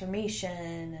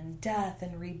transformation and death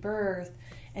and rebirth.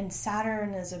 And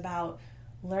Saturn is about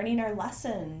learning our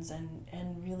lessons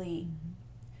and really,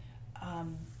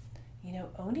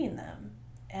 owning them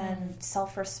and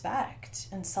self-respect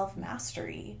and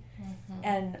self-mastery.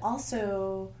 And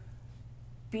also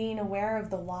being aware of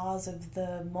the laws of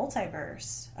the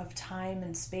multiverse, of time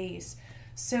and space.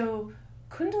 So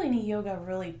Kundalini yoga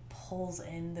really pulls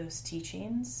in those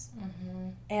teachings.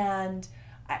 And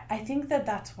I think that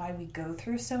that's why we go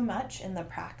through so much in the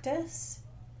practice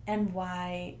and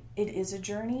why it is a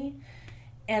journey.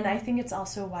 And I think it's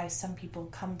also why some people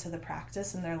come to the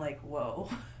practice and they're like, whoa,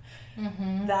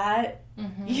 that,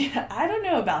 yeah, I don't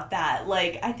know about that.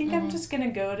 Like, I think I'm just going to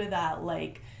go to that,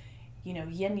 like,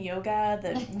 yin yoga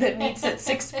that meets at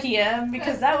 6 p.m.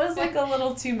 because that was like a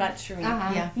little too much for me.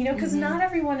 Because not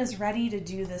everyone is ready to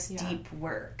do this deep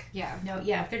work.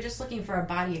 If they're just looking for a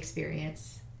body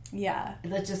experience,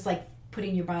 that's just like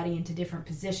putting your body into different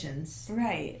positions,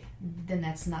 right? Then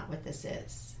that's not what this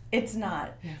is. It's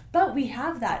not. But we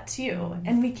have that too,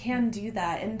 and we can do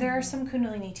that. And there are some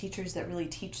Kundalini teachers that really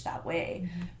teach that way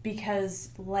because,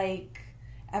 like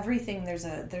everything,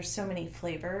 there's so many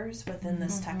flavors within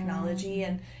this technology.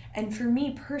 And for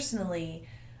me personally,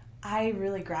 I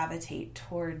really gravitate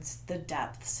towards the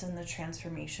depths and the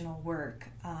transformational work.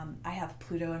 I have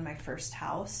Pluto in my first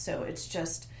house, so it's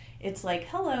like,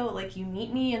 hello, like you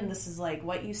meet me and this is like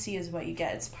what you see is what you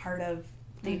get. It's part of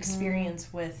the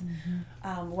experience with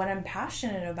what I'm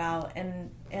passionate about.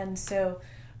 And so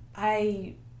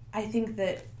I think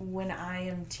that when I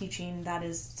am teaching, that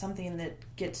is something that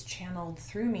gets channeled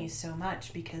through me so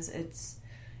much because it's,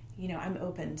 I'm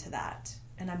open to that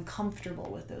and I'm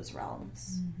comfortable with those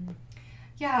realms.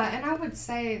 Yeah, and I would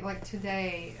say, like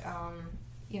today,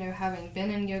 having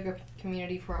been in yoga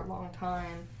community for a long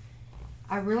time,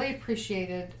 I really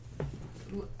appreciated,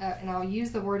 and I'll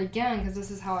use the word again because this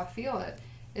is how I feel it,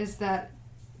 is that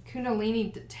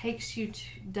Kundalini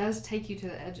does take you to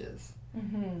the edges.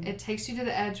 It takes you to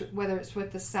the edge, whether it's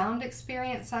with the sound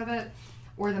experience of it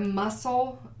or the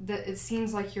muscle that it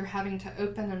seems like you're having to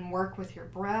open and work with your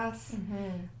breath,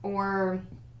 or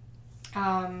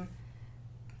the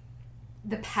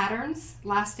patterns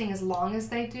lasting as long as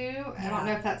they do. I don't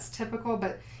know if that's typical,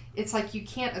 but it's like you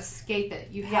can't escape it.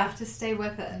 You have to stay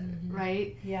with it,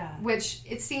 right? Yeah. Which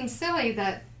it seems silly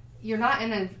that you're not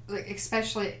in a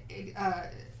especially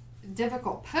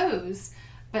difficult pose,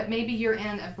 but maybe you're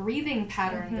in a breathing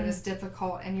pattern that is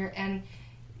difficult, and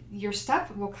your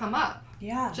stuff will come up.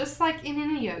 Yeah. Just like in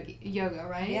any yoga,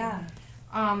 right? Yeah.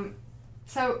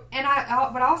 So, and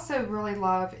what I also really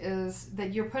love is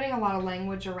that you're putting a lot of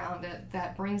language around it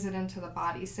that brings it into the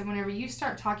body. So whenever you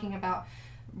start talking about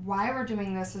why we're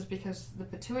doing this is because the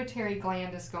pituitary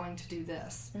gland is going to do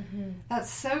this. That's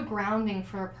so grounding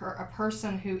for a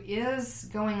person who is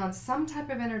going on some type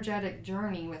of energetic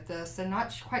journey with this and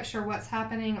not quite sure what's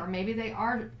happening, or maybe they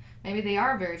are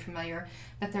very familiar,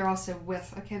 but they're also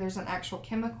with, there's an actual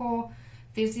chemical,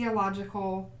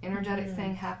 physiological, energetic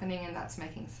thing happening, and that's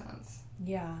making sense.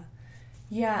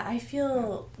 Yeah, I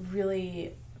feel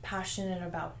really passionate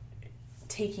about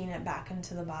taking it back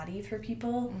into the body for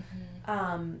people.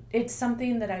 It's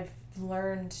something that I've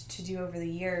learned to do over the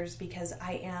years because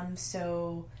I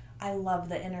love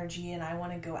the energy and I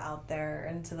want to go out there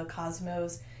into the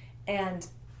cosmos. And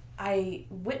I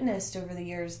witnessed over the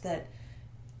years that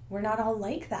we're not all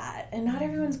like that, and not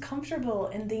everyone's comfortable,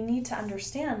 and they need to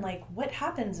understand like what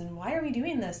happens and why are we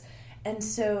doing this. And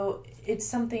so it's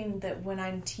something that when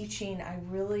I'm teaching, I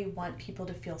really want people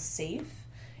to feel safe.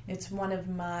 It's one of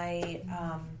my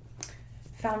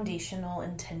foundational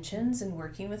intentions in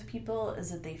working with people is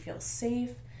that they feel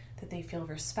safe, that they feel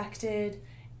respected,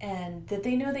 and that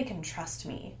they know they can trust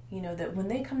me. That when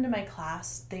they come to my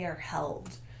class, they are held,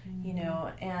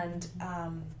 and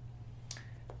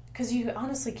because you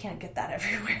honestly can't get that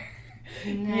everywhere.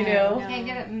 No, you know? you can't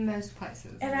get it in most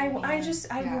places. And I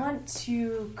want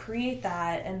to create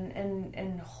that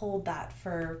and hold that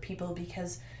for people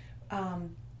because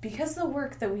the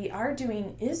work that we are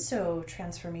doing is so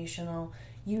transformational.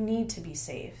 You need to be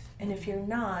safe, and if you're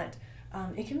not,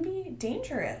 it can be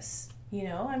dangerous. You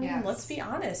know, I mean, Yes. let's be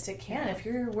honest, it can if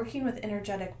you're working with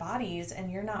energetic bodies and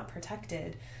you're not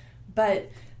protected. But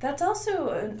that's also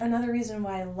another reason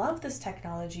why I love this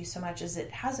technology so much is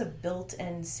it has a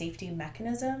built-in safety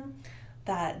mechanism.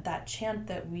 That chant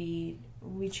that we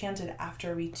chanted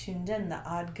after we tuned in, the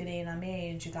Ad Gare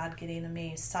Name, Jagad Gare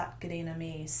Name, Sat Gare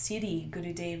Name, Siddhi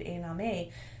Gurudev E Name,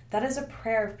 that is a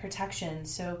prayer of protection.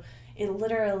 So it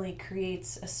literally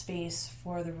creates a space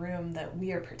for the room that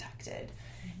we are protected.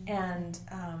 And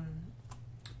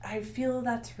I feel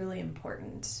that's really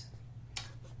important.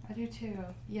 I do too.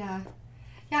 Yeah.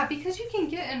 Yeah, because you can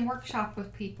get in workshop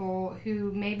with people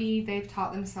who maybe they've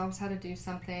taught themselves how to do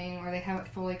something or they haven't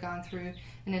fully gone through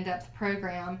an in-depth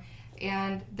program,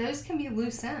 and those can be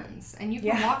loose ends. And you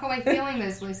can walk away feeling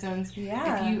those loose ends if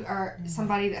you are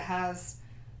somebody that has,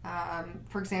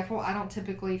 for example, I don't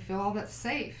typically feel all that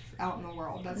safe out in the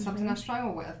world. That's something I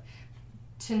struggle with.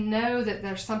 To know that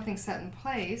there's something set in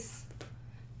place,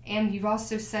 and you've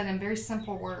also said in very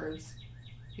simple words,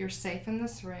 you're safe in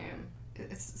this room.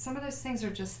 Some of those things are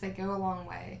just, they go a long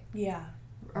way. Yeah.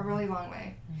 A really long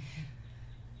way.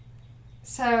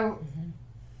 So,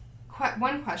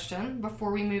 one question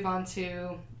before we move on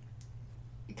to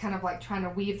kind of like trying to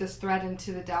weave this thread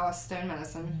into the Daoist stone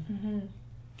medicine.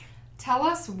 Tell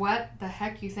us what the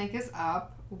heck you think is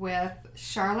up with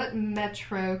Charlotte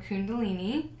Metro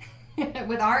Kundalini,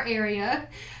 with our area.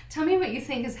 Tell me what you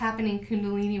think is happening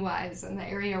Kundalini-wise in the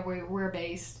area where we're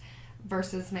based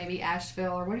versus maybe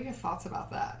Asheville, or what are your thoughts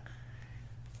about that?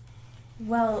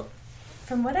 Well,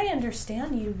 from what I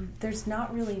understand, there's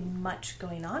not really much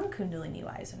going on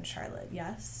Kundalini-wise in Charlotte,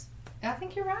 yes? I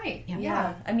think you're right.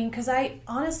 Yeah. I mean, because I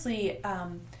honestly,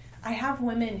 I have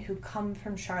women who come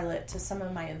from Charlotte to some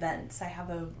of my events. I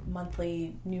have a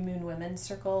monthly New Moon Women's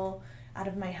Circle out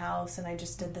of my house, and I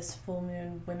just did this full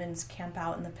moon women's camp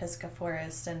out in the Pisgah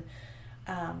Forest, and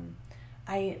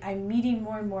I'm meeting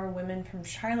more and more women from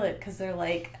Charlotte because they're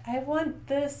like, I want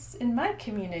this in my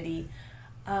community.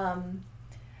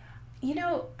 You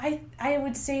know, I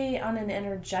would say on an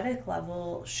energetic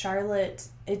level, Charlotte,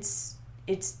 it's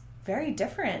very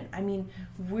different. I mean,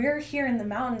 we're here in the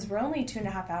mountains. We're only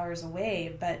 2.5 hours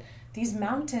away, but these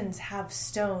mountains have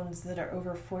stones that are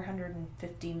over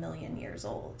 450 million years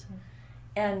old.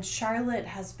 And Charlotte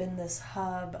has been this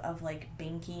hub of like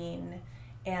banking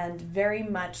and very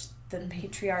much the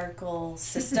patriarchal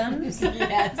systems.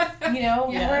 Yes. You know,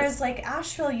 Yes. whereas like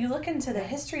Asheville, you look into the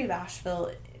history of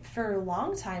Asheville, for a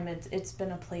long time it's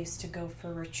been a place to go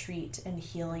for retreat and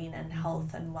healing and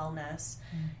health and wellness.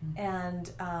 And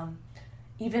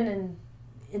even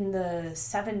in the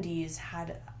 70s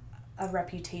had a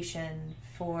reputation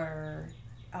for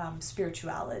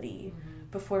spirituality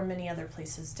before many other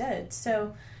places did.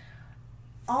 So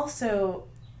also,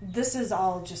 this is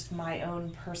all just my own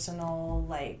personal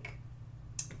like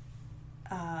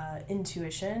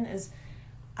intuition, is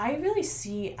I really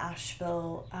see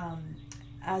Asheville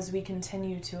as we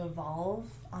continue to evolve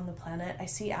on the planet. I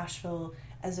see Asheville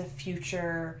as a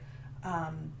future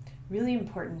really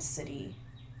important city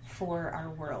for our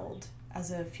world,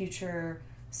 as a future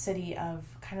city of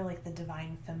kind of like the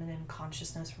divine feminine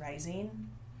consciousness rising.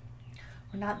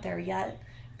 We're not there yet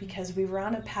because we were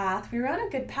on a path. We were on a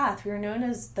good path. We were known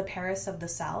as the Paris of the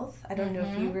South. I don't know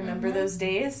if you remember those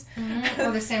days.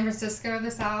 Or the San Francisco of the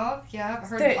South. Yeah, I've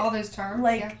heard all those terms.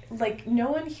 Like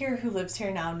no one here who lives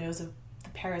here now knows of the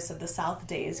Paris of the South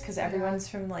days because everyone's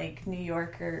from like New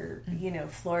York or, you know,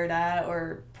 Florida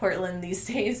or Portland these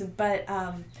days. But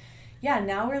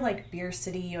now we're like Beer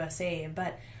City, USA.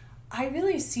 But I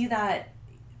really see that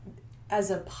as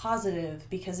a positive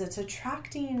because it's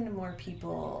attracting more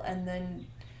people, and then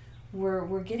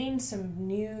we're getting some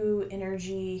new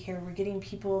energy here. We're getting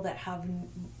people that have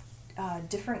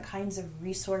different kinds of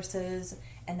resources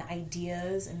and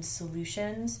ideas and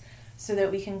solutions so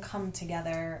that we can come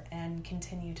together and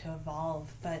continue to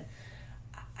evolve. But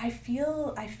I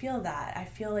feel that. I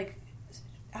feel like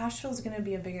Asheville's going to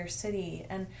be a bigger city,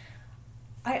 and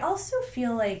I also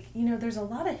feel like, you know, there's a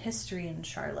lot of history in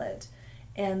Charlotte.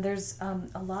 And there's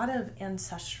a lot of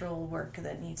ancestral work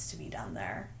that needs to be done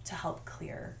there to help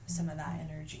clear some of that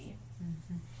energy.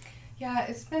 Yeah,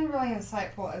 it's been really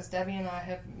insightful as Debbie and I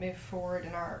have moved forward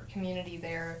in our community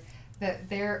there, that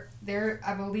there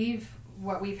I believe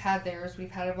what we've had there is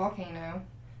we've had a volcano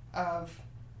of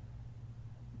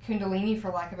Kundalini,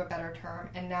 for lack of a better term,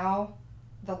 and now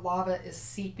the lava is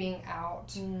seeping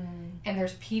out. And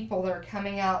there's people that are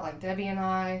coming out, like Debbie and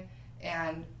I,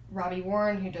 and Robbie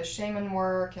Warren, who does shaman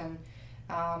work, and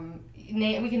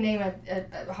we can name I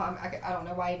don't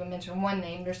know why I even mentioned one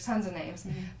name. There's tons of names.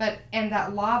 And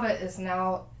that lava is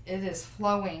now, it is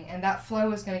flowing, and that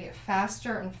flow is going to get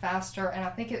faster and faster, and I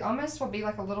think it almost will be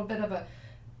like a little bit of a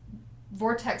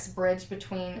vortex bridge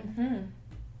between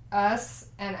us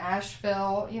and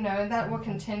Asheville, you know, and that will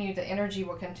continue, the energy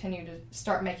will continue to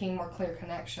start making more clear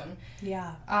connection.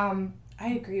 Yeah.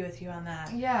 I agree with you on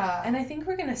that. Yeah. And I think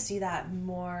we're going to see that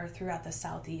more throughout the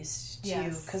Southeast,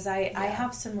 too. Because I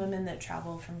have some women that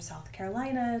travel from South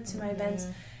Carolina to my events,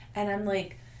 and I'm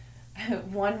like,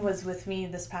 one was with me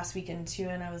this past weekend, too,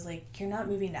 and I was like, you're not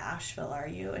moving to Asheville, are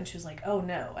you? And she was like, oh,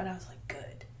 no. And I was like,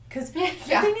 good. Because the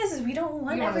thing is we don't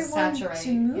want everyone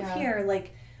to move here.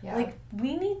 Like,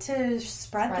 we need to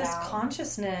spread this out.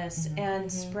 Consciousness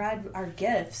and spread our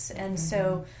gifts. And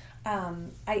so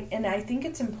I think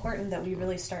it's important that we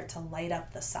really start to light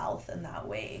up the South in that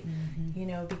way, you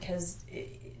know, because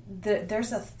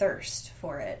there's a thirst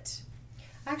for it.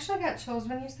 I actually got chills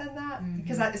when you said that,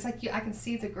 because it's like I can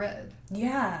see the grid.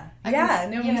 Yeah.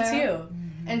 Me too.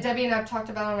 And Debbie and I have talked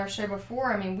about on our show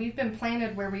before, I mean, we've been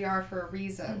planted where we are for a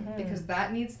reason, because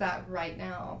that needs that right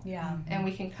now. Yeah. And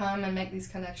we can come and make these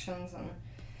connections. And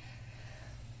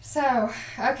so,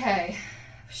 okay.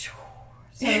 So,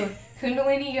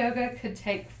 Kundalini Yoga could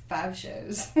take 5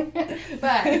 shows.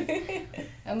 But,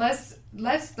 and let's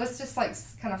just like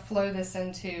kind of flow this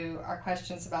into our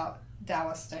questions about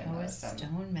Daoist stone medicine.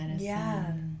 Stone medicine.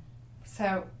 Yeah.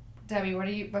 So, Debbie,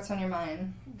 what's on your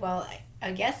mind? Well,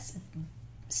 I guess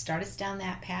start us down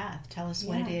that path. Tell us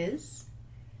what it is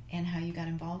and how you got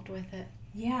involved with it.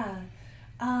 Yeah.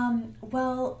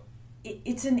 Well,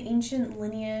 it's an ancient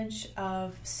lineage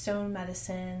of stone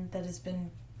medicine that has been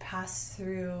passed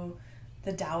through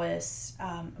the Daoists.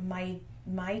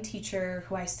 My teacher,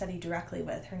 who I study directly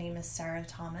with, her name is Sarah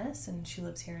Thomas, and she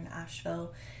lives here in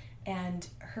Asheville. And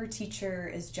her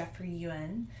teacher is Jeffrey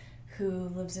Yuen, who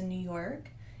lives in New York,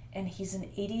 and he's an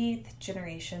 88th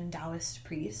generation Daoist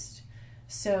priest.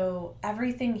 So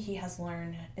everything he has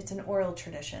learned, it's an oral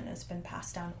tradition. It's been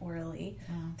passed down orally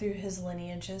through his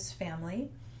lineage's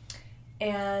family.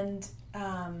 And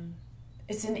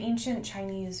it's an ancient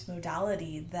Chinese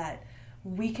modality that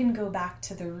we can go back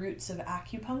to the roots of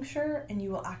acupuncture, and you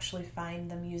will actually find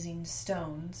them using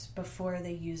stones before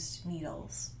they used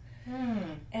needles.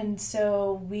 And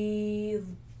so we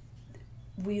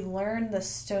learn the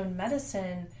stone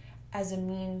medicine as a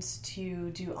means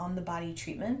to do on-the-body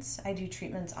treatments. I do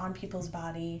treatments on people's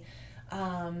body.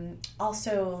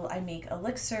 Also, I make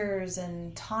elixirs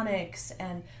and tonics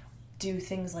and do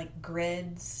things like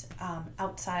grids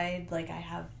outside. Like I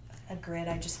have a grid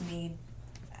I just made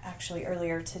actually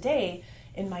earlier today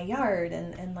in my yard.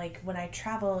 And like when I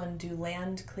travel and do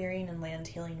land clearing and land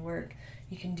healing work,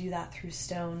 you can do that through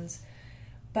stones.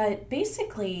 But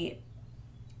basically,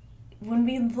 when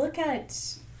we look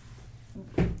at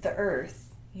the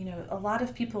earth, you know, a lot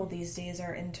of people these days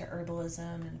are into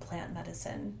herbalism and plant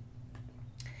medicine.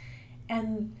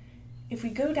 And if we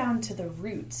go down to the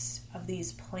roots of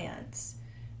these plants,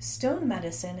 stone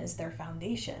medicine is their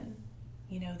foundation.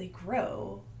 You know, they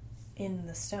grow in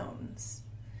the stones.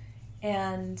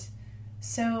 And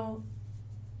so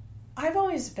I've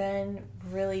always been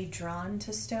really drawn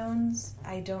to stones.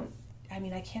 I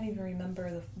can't even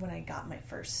remember when I got my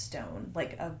first stone,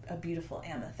 like a beautiful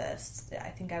amethyst. I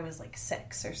think I was like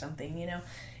 6 or something, you know.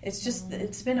 It's just,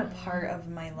 it's been a part of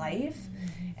my life.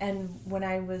 And when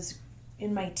I was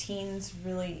in my teens,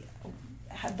 really,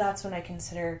 that's when I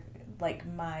consider like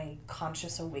my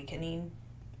conscious awakening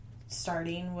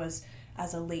starting, was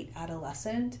as a late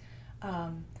adolescent.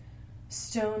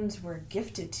 Stones were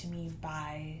gifted to me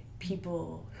by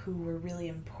people who were really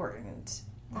important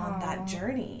on that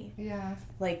journey. Yeah.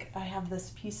 Like I have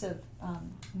this piece of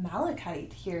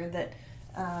malachite here that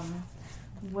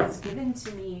was given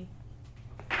to me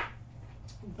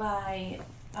by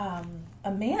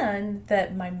a man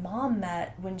that my mom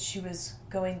met when she was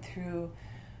going through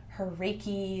her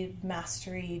Reiki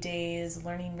mastery days,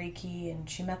 learning Reiki, and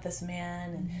she met this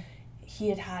man, and he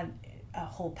had a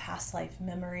whole past life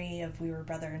memory of we were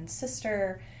brother and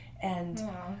sister. And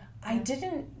I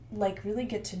didn't like really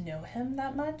get to know him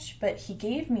that much, but he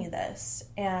gave me this,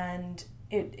 and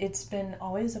it's been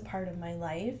always a part of my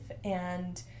life,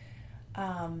 and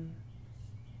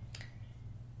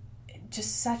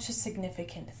just such a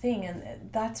significant thing.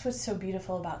 And that's what's so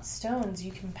beautiful about stones.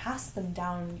 You can pass them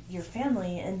down your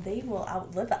family and they will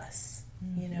outlive us.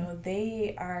 You know,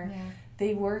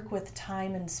 they work with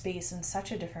time and space in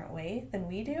such a different way than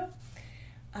we do.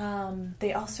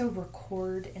 They also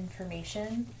record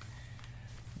information.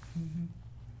 Mm-hmm.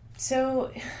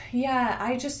 So, yeah,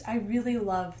 I really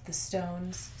love the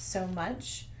stones so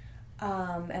much.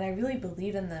 And I really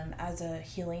believe in them as a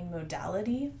healing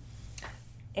modality.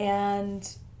 And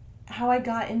how I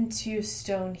got into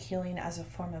stone healing as a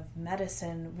form of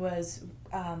medicine was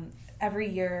every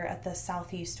year at the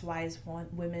Southeast Wise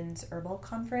Women's Herbal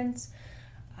Conference.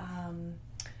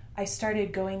 I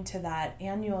started going to that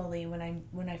annually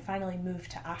when I finally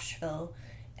moved to Asheville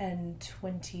in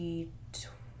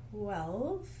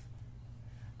 2012.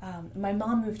 My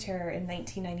mom moved here in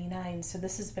 1999, so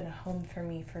this has been a home for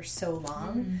me for so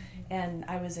long. Mm-hmm. And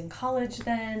I was in college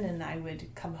then, and I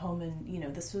would come home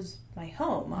and, this was my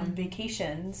home on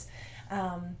vacations.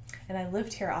 And I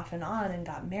lived here off and on and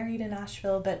got married in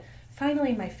Asheville. But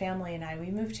finally, my family and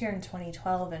we moved here in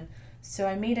 2012. And so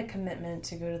I made a commitment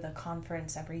to go to the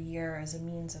conference every year as a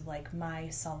means of like my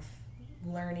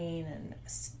self-learning and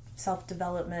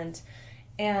self-development.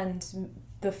 And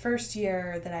the first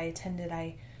year that I attended,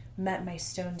 I met my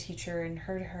stone teacher and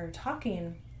heard her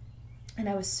talking, and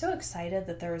I was so excited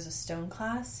that there was a stone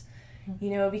class,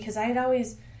 because I had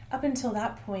always, up until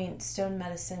that point, stone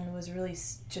medicine was really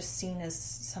just seen as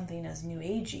something as New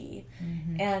Agey.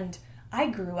 Mm-hmm. And I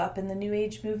grew up in the New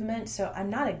Age movement, so I'm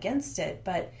not against it,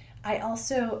 but I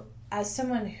also, as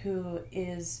someone who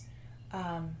is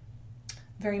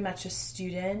very much a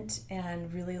student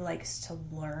and really likes to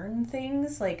learn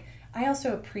things, like I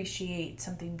also appreciate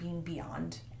something being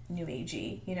beyond New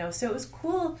Agey, so it was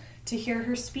cool to hear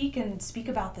her speak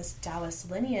about this Daoist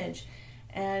lineage.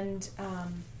 And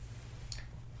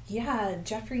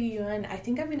Jeffrey Yuan, I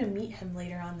think I'm going to meet him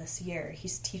later on this year.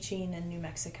 He's teaching in New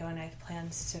Mexico, and I have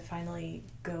plans to finally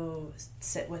go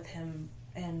sit with him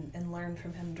and learn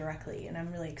from him directly, and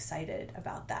I'm really excited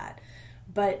about that.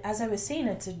 But as I was saying,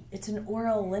 it's an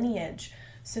oral lineage,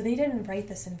 so they didn't write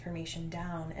this information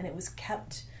down, and it was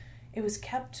kept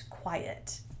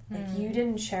quiet. Like, you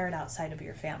didn't share it outside of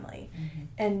your family. Mm-hmm.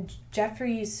 And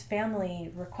Jeffrey's family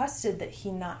requested that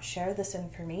he not share this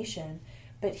information,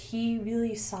 but he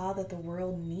really saw that the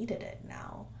world needed it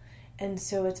now. And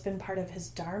so it's been part of his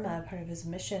dharma, part of his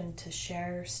mission to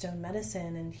share stone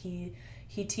medicine. And he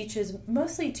teaches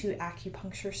mostly to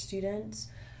acupuncture students.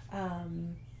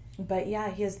 But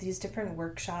yeah, he has these different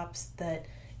workshops that,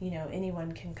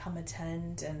 anyone can come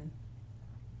attend, and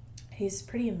he's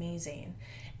pretty amazing.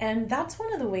 And that's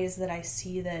one of the ways that I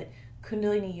see that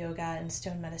Kundalini Yoga and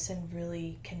stone medicine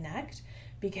really connect,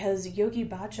 because Yogi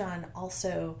Bhajan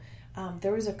also,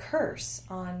 there was a curse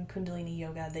on Kundalini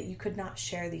Yoga that you could not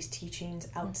share these teachings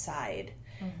outside.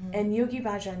 Mm-hmm. And Yogi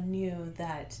Bhajan knew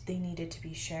that they needed to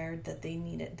be shared, that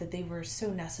they were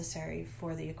so necessary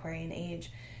for the Aquarian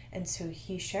age. And so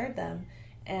he shared them.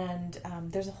 And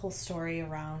there's a whole story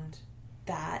around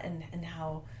that and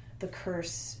how the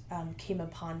curse came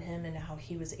upon him and how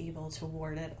he was able to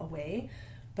ward it away.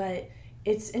 But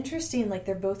it's interesting, like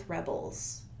they're both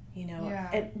rebels,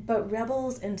 but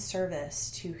rebels in service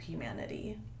to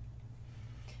humanity.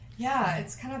 Yeah,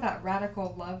 it's kind of that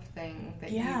radical love thing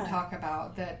that you talk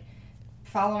about, that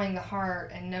following the heart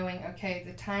and knowing, okay,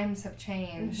 the times have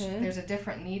changed, there's a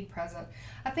different need present.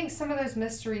 I think some of those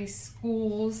mystery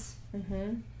schools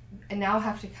and now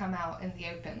have to come out in the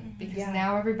open, because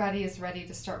now everybody is ready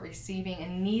to start receiving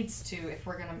and needs to, if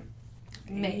we're going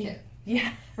to make it.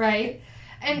 Yeah. Right?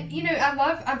 And,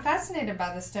 I'm fascinated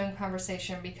by the stone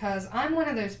conversation, because I'm one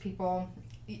of those people,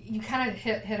 you kind of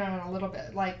hit on it a little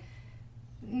bit. Like,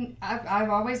 I've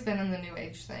always been in the New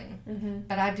Age thing,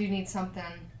 but I do need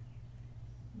something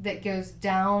that goes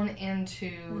down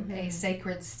into a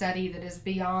sacred study that is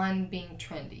beyond being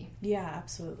trendy. Yeah,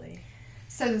 absolutely.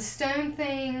 So the stone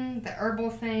thing, the herbal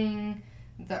thing,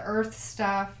 the earth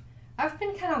stuff, I've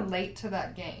been kind of late to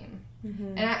that game.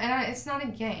 Mm-hmm. And it's not a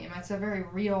game. It's a very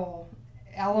real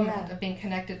element of being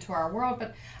connected to our world.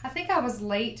 But I think I was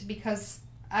late because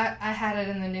I had it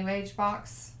in the New Age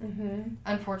box,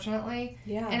 unfortunately.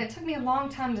 Yeah. And it took me a long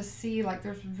time to see, like,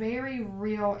 there's very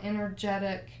real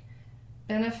energetic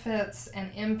benefits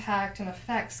and impact and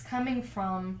effects coming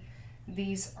from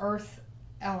these earth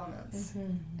elements.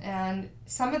 And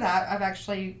some of that I've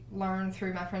actually learned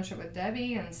through my friendship with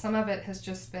Debbie, and some of it has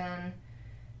just been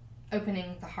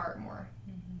opening the heart more,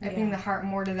 opening the heart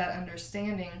more to that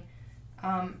understanding.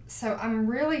 So I'm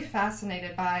really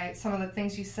fascinated by some of the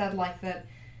things you said, like that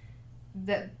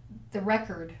the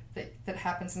record that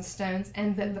happens in stones,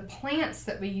 and that the plants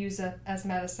that we use as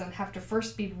medicine have to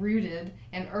first be rooted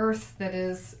in earth that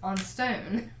is on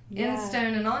stone, in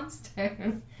stone and on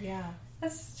stone. Yeah.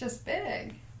 That's just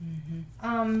big.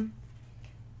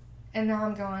 And now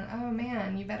I'm going, oh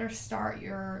man, you better start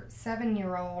your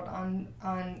 7-year-old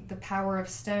on the power of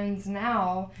stones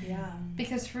now. Yeah.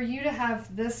 Because for you to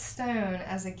have this stone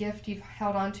as a gift you've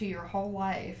held onto your whole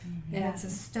life, and it's a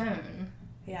stone.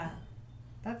 Yeah.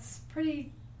 That's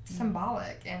pretty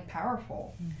symbolic and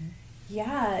powerful. Mm-hmm.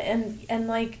 Yeah, and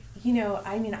like, you know,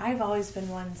 I mean, I've always been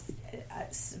one,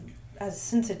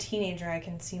 since a teenager, I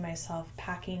can see myself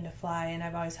packing to fly, and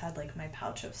I've always had like my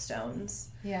pouch of stones.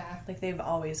 Yeah. Like they've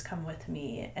always come with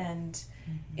me, and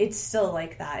it's still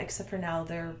like that, except for now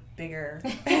they're bigger.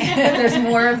 There's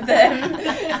more of them.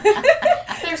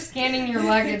 They're scanning your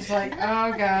luggage like,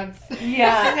 oh God.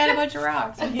 Yeah. I got a bunch of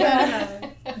rocks. Yeah.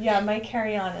 Yeah, my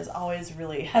carry-on is always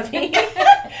really heavy.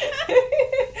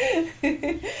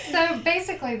 So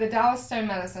basically, the Daoist stone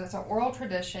medicine is an oral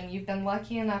tradition. You've been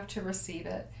lucky enough to receive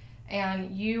it,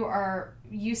 and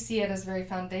you see it as very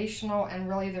foundational and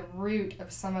really the root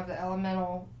of some of the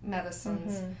elemental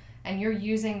medicines. And you're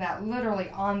using that literally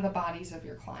on the bodies of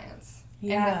your clients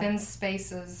and within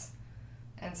spaces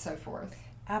and so forth.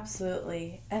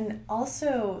 Absolutely. And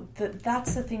also,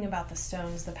 that's the thing about the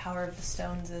stones, the power of the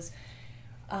stones is,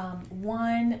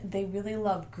 one, they really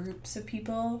love groups of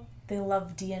people. They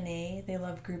love DNA, they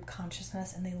love group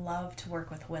consciousness, and they love to work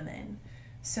with women.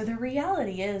 So the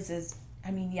reality is,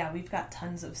 I mean, yeah, we've got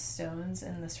tons of stones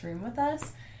in this room with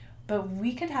us, but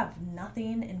we could have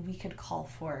nothing and we could call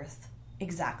forth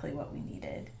exactly what we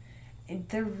needed.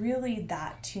 They're really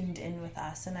that tuned in with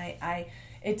us, and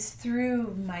it's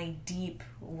through my deep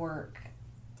work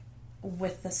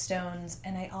with the stones,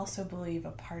 and I also believe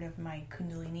a part of my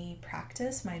Kundalini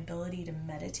practice, my ability to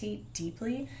meditate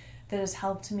deeply, that has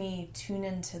helped me tune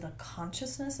into the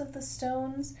consciousness of the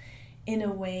stones in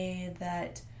a way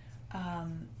that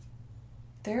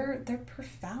they're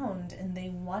profound, and they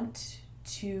want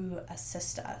to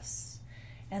assist us.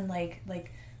 And like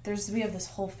we have this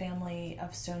whole family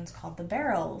of stones called the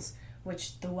beryls,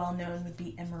 which the well-known would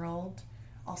be emerald,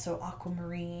 also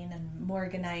aquamarine, and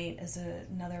morganite is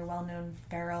another well-known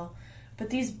beryl. But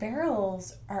these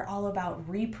beryls are all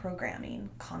about reprogramming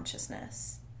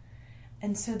consciousness.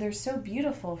 And so they're so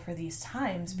beautiful for these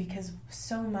times, because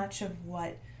so much of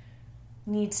what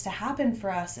needs to happen for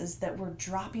us is that we're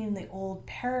dropping the old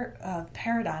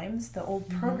paradigms, the old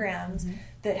programs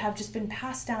that have just been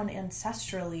passed down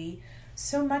ancestrally.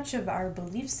 So much of our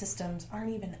belief systems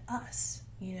aren't even us,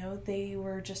 you know, they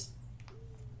were just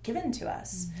given to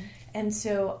us. And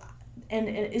so, and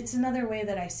it's another way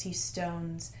that I see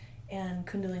stones and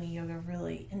Kundalini yoga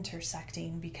really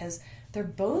intersecting, because they're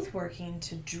both working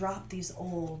to drop these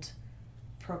old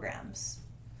programs,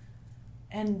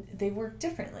 and they work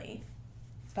differently.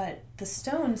 But the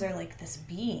stones are like this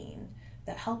being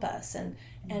that help us, and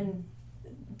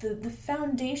the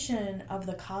foundation of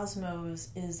the cosmos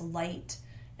is light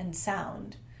and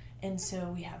sound. And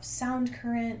so we have sound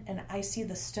current, and I see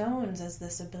the stones as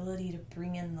this ability to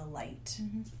bring in the light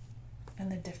and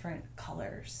the different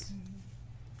colors.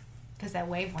 Because that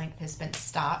wavelength has been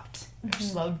stopped or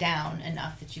slowed down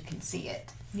enough that you can see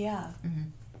it. Yeah.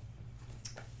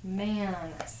 Man,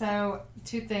 so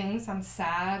 2 things. I'm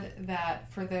sad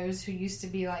that for those who used to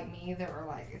be like me that were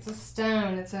like, it's a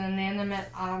stone, it's an inanimate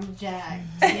object,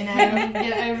 you know,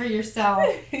 get over yourself.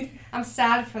 I'm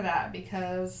sad for that,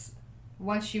 because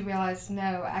once you realize,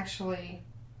 no, actually,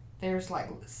 there's like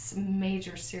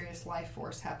major serious life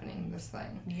force happening in this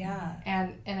thing. Yeah.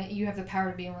 And you have the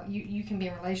power to be you can be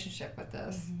in relationship with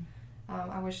this.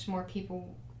 I wish more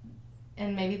people,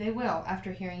 and maybe they will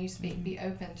after hearing you speak, be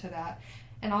open to that.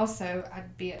 And also,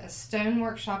 I'd be at a stone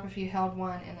workshop if you held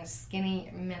one in a skinny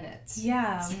minute.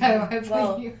 Yeah. So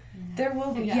hopefully there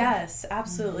will be, yes,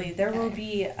 absolutely. There will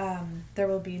be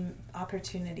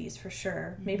opportunities for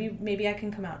sure. Maybe I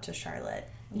can come out to Charlotte.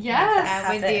 Yes.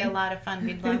 That would be a lot of fun.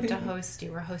 We'd love to host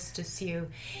you or hostess you.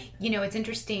 You know, it's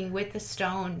interesting with the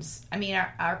stones. I mean,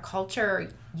 our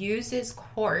culture uses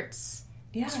quartz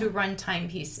to run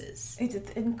timepieces.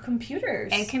 And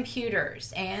computers.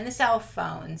 And the cell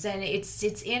phones. And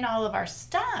it's in all of our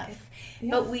stuff.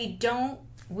 Yeah. But the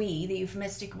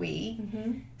euphemistic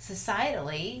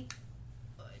societally,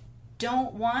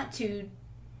 don't want to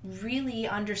really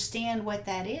understand what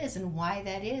that is and why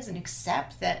that is, and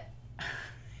accept that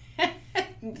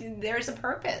there's a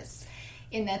purpose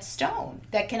in that stone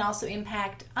that can also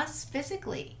impact us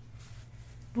physically.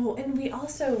 Well, and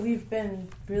we've been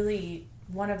really,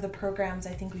 one of the programs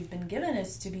I think we've been given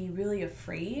is to be really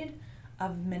afraid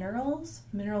of minerals,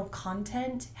 mineral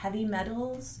content, heavy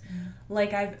metals.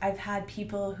 Like I've had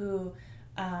people who,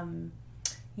 I've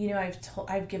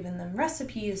given them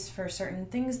recipes for certain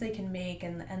things they can make,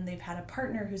 and they've had a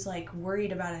partner who's like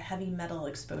worried about a heavy metal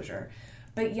exposure.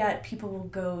 But yet people will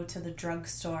go to the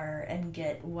drugstore and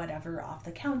get whatever off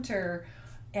the counter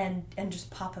and just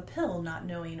pop a pill not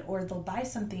knowing, or they'll buy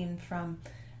something from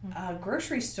a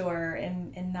grocery store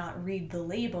and not read the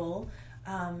label.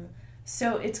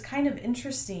 So it's kind of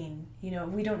interesting,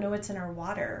 we don't know what's in our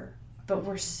water, but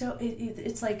we're so,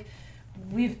 it's like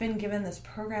we've been given this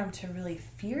program to really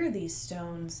fear these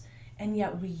stones, and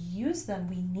yet we use them,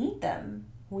 we need them.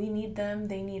 We need them,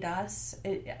 they need us.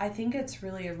 I think it's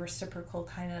really a reciprocal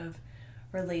kind of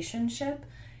relationship.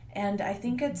 And I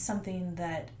think it's something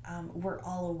that we're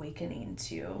all awakening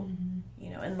to,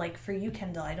 and like for you,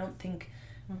 Kendall, I don't think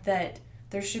that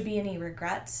there should be any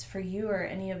regrets for you or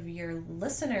any of your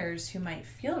listeners who might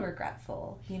feel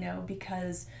regretful,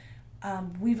 because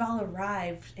we've all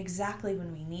arrived exactly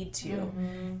when we need to.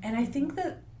 And I think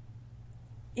that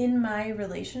in my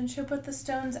relationship with the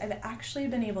stones, I've actually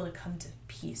been able to come to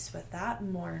peace with that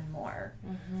more and more.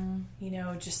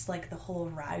 Just like the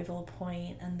whole arrival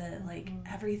point and that like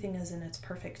everything is in its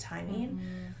perfect timing.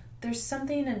 There's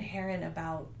something inherent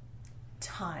about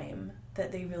time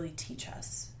that they really teach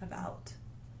us about.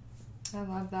 I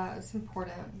love that. It's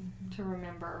important to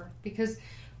remember because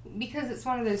it's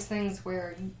one of those things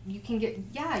where you can get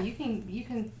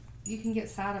you can get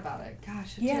sad about it.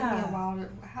 Gosh, it took me a while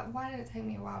why did it take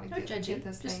me a while to get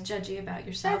this thing? Just judgy about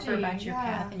yourself or about your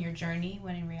path and your journey,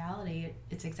 when in reality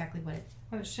it's exactly what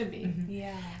it should be.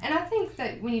 Yeah. And I think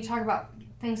that when you talk about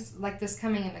things like this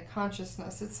coming into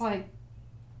consciousness, it's like,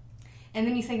 and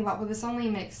then you think about, well, this only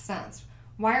makes sense.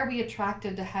 Why are we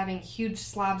attracted to having huge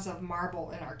slabs of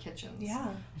marble in our kitchens? Yeah.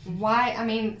 Why? I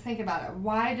mean, think about it.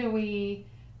 Why do we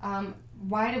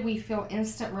feel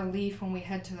instant relief when we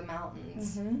head to the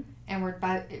mountains and we're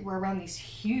around these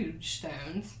huge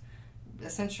stones,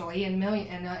 essentially,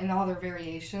 in all their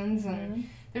variations? And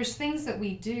there's things that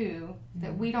we do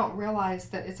that we don't realize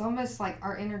that it's almost like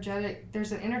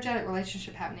there's an energetic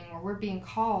relationship happening where we're being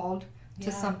called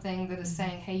to something that is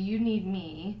saying, hey, you need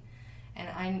me. And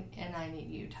I need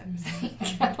you, type of thing.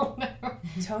 I don't know.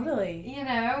 Totally.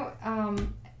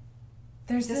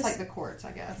 There's just like the quartz,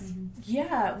 I guess.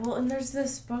 Yeah. Well, and there's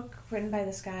this book written by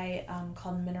this guy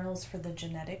called Minerals for the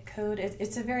Genetic Code.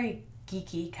 It's a very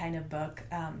geeky kind of book,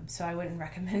 so I wouldn't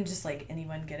recommend just like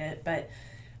anyone get it. But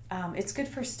it's good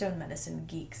for stone medicine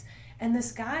geeks. And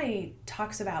this guy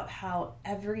talks about how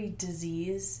every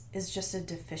disease is just a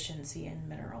deficiency in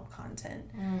mineral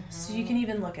content. So you can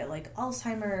even look at like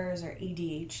Alzheimer's or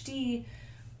ADHD,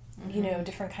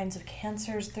 different kinds of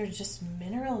cancers. They're just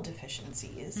mineral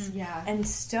deficiencies. Yeah. And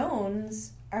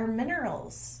stones are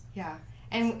minerals. Yeah.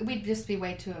 And we'd just be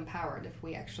way too empowered if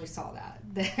we actually saw that.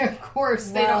 Of course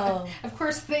they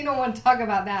don't want to talk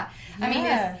about that. Yeah. I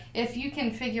mean, if you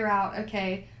can figure out,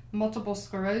 okay, multiple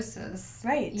sclerosis,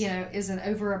 right? Is an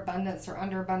overabundance or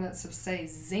underabundance of, say,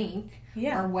 zinc,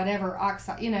 or whatever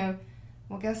oxide.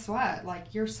 Well, guess what?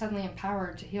 Like, you're suddenly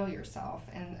empowered to heal yourself,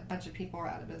 and a bunch of people are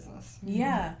out of business.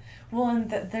 Yeah. Well,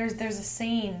 and there's a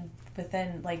saying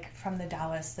within, like, from the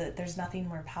Daoist that there's nothing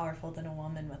more powerful than a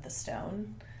woman with a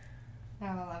stone. Oh,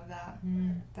 I love that.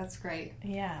 That's great.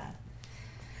 Yeah.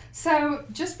 So,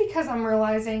 just because I'm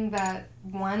realizing that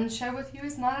one show with you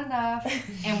is not enough,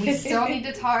 and we still need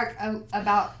to talk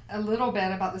about a little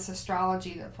bit about this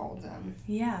astrology that folds in.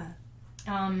 Yeah.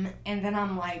 And then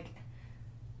I'm like,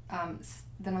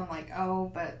 oh,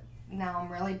 but now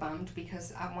I'm really bummed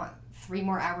because I want 3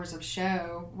 more hours of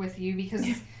show with you because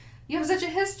you have such a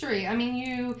history. I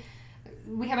mean,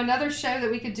 we have another show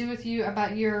that we could do with you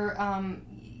about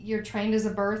you're trained as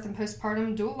a birth and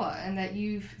postpartum doula, and that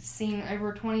you've seen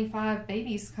over 25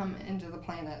 babies come into the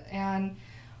planet, and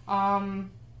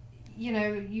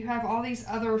you have all these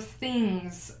other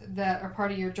things that are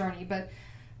part of your journey. But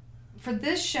for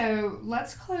this show,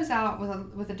 let's close out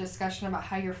with a discussion about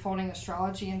how you're folding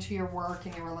astrology into your work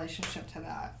and your relationship to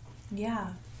that.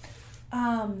 Yeah.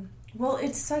 Well,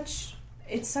 it's such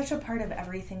a part of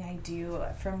everything I do,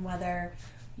 from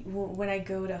when I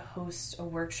go to host a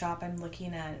workshop, I'm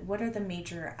looking at what are the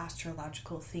major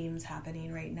astrological themes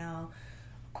happening right now.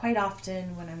 Quite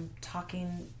often when I'm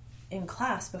talking in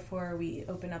class before we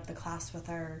open up the class with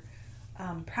our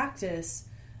practice,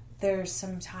 there's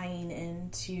some tying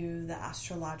into the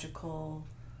astrological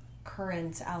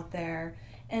currents out there.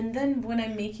 And then when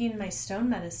I'm making my stone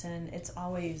medicine, it's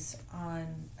always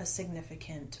on a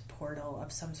significant portal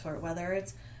of some sort, whether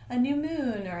it's a new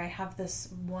moon, or I have this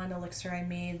one elixir I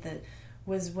made that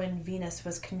was when Venus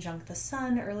was conjunct the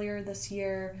sun earlier this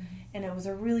year, and it was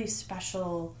a really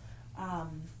special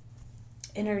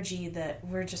energy that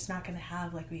we're just not going to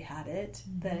have like we had it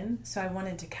then. So I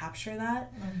wanted to capture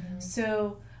that.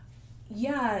 So,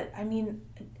 Yeah, I mean,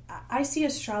 I see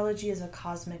astrology as a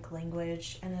cosmic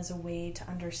language and as a way to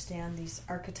understand these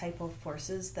archetypal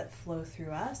forces that flow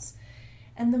through us.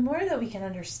 And the more that we can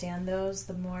understand those,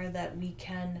 the more that we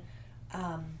can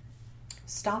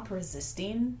stop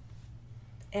resisting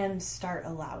and start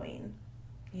allowing,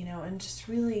 and just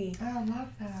really I love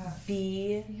that.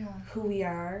 be who we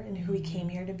are and who we came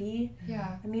here to be.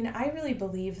 Yeah. I mean, I really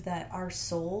believe that our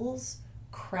souls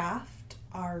craft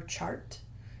our chart.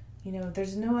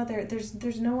 There's no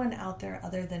one out there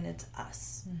other than it's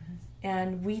us.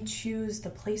 And we choose the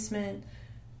placement,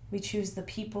 we choose the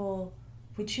people,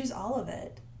 we choose all of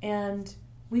it. And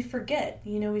we forget,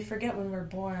 when we're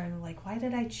born, like, why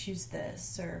did I choose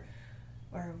this? Or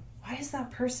why is that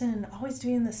person always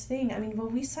doing this thing? I mean, well,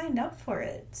 we signed up for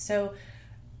it. So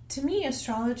to me,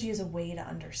 astrology is a way to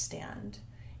understand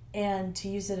and to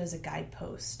use it as a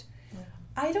guidepost. Yeah.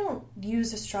 I don't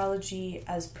use astrology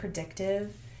as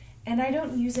predictive, and I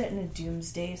don't use it in a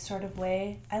doomsday sort of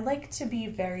way. I like to be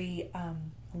very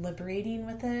liberating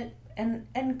with it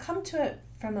and come to it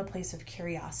from a place of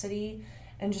curiosity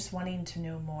and just wanting to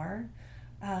know more.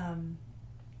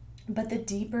 But the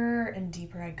deeper and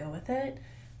deeper I go with it,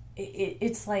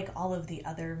 it's like all of the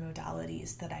other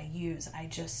modalities that I use. I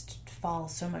just fall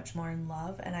so much more in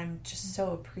love, and I'm just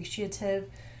so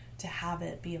appreciative to have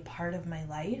it be a part of my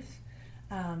life,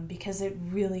 because it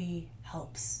really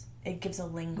helps. It gives a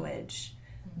language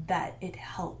that it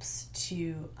helps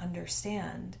to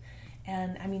understand.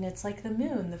 And I mean, it's like the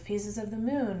moon, the phases of the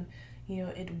moon,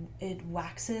 it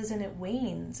waxes and it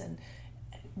wanes. And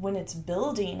when it's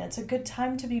building, it's a good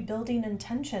time to be building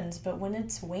intentions. But when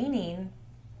it's waning,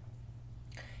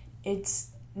 it's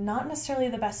not necessarily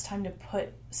the best time to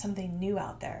put something new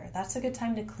out there. That's a good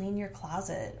time to clean your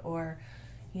closet. Or,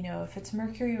 if it's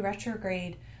Mercury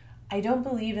retrograde, I don't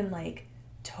believe in like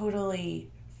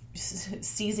totally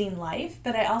seizing life,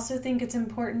 but I also think it's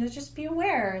important to just be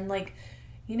aware and like,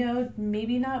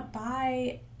 maybe not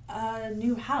buy a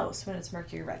new house when it's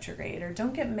Mercury retrograde, or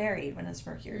don't get married when it's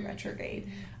Mercury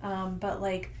retrograde. But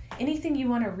like anything you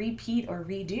want to repeat or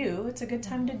redo, it's a good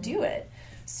time to do it.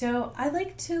 So I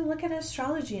like to look at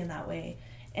astrology in that way.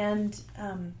 And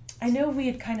I know we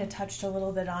had kind of touched a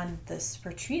little bit on this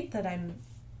retreat that I'm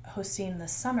hosting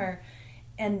this summer.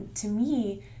 And to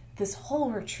me, this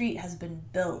whole retreat has been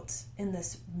built in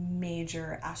this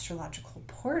major astrological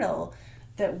portal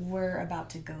that we're about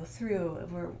to go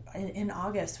through. In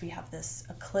August, we have this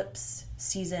eclipse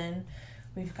season.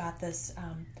 We've got this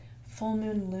full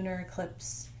moon lunar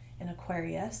eclipse in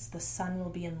Aquarius. The sun will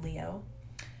be in Leo.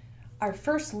 Our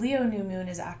first Leo new moon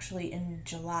is actually in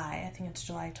July. I think it's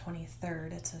July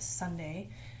 23rd. It's a Sunday.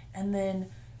 And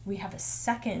then we have a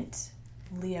second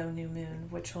Leo new moon,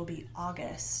 which will be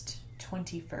August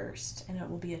 21st, and it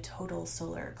will be a total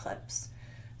solar eclipse.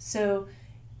 So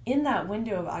in that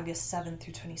window of August 7th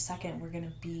through 22nd, we're going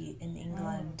to be in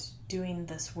England doing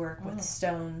this work with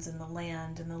stones and the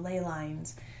land and the ley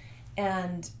lines.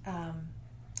 And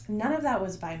none of that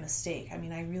was by mistake. I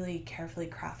mean, I really carefully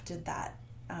crafted that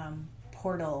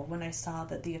portal when I saw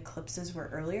that the eclipses were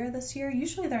earlier this year.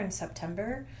 Usually they're in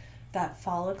September, that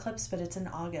fall eclipse, but it's in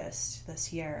August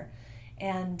this year.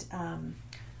 And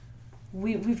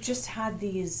we've just had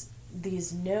these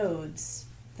nodes.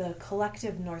 The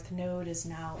collective North Node is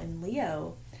now in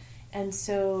Leo. And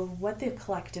so what the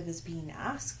collective is being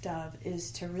asked of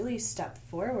is to really step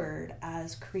forward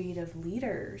as creative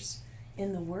leaders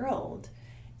in the world.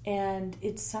 And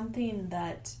it's something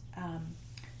that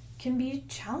can be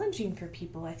challenging for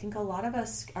people. I think a lot of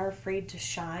us are afraid to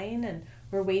shine, and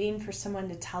we're waiting for someone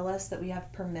to tell us that we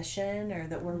have permission or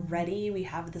that we're ready, we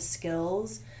have the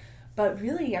skills. But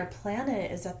really, our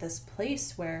planet is at this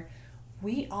place where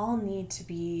we all need to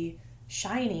be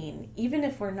shining, even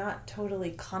if we're not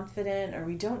totally confident or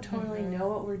we don't totally know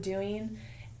what we're doing.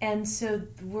 And so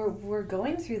we're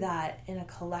going through that in a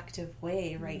collective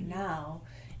way right now.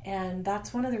 And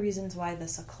that's one of the reasons why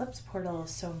this eclipse portal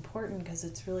is so important, because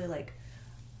it's really like,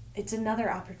 it's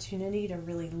another opportunity to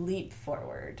really leap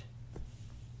forward.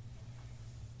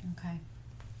 Okay.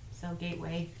 So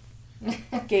gateway.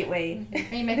 Gateway.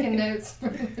 Are you making notes for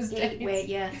those Gateway,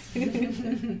 dates?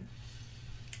 yes.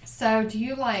 So do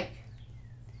you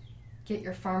get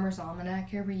your farmer's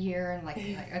almanac every year and like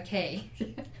okay,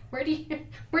 where do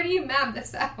you map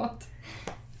this out?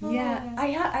 Yeah, I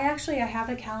have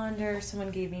a calendar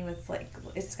someone gave me with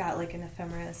it's got like an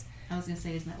ephemeris. I was gonna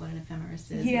say, isn't that what an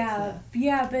ephemeris is? Yeah,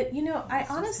 but I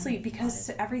honestly, because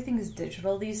everything is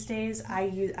digital these days, I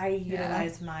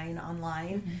utilize mine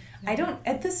online. Mm-hmm. I don't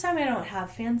at this time. I don't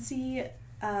have fancy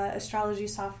astrology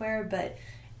software, but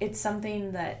it's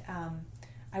something that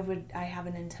I have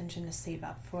an intention to save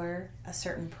up for a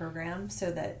certain program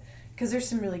so that, because there's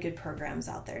some really good programs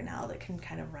out there now that can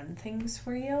kind of run things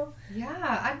for you.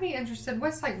 Yeah, I'd be interested.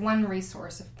 What's like one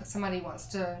resource if somebody wants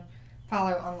to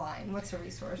follow online? What's a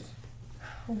resource?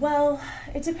 Well,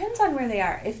 it depends on where they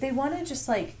are. If they want to just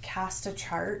like cast a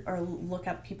chart or look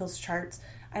up people's charts,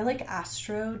 I like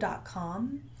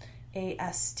astro.com,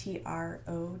 astro.com.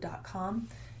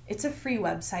 It's a free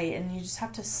website and you just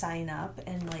have to sign up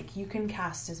and like you can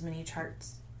cast as many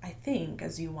charts, I think,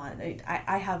 as you want.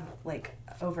 I have like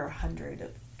over 100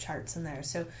 of charts in there,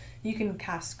 so you can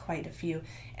cast quite a few.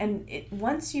 And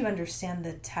once you understand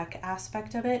the tech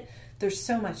aspect of it, there's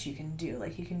so much you can do.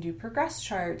 Like you can do progress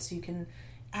charts, you can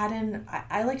add in,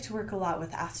 I like to work a lot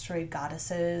with asteroid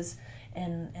goddesses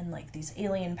and like these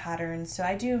alien patterns. So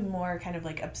I do more kind of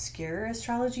like obscure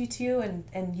astrology too,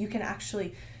 and you can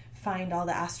actually find all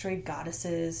the asteroid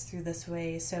goddesses through this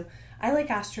way. So I like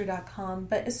astro.com.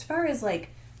 But as far as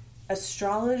like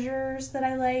astrologers that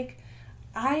I like,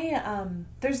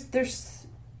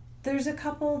 there's a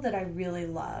couple that I really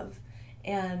love,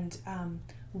 and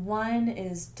one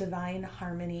is Divine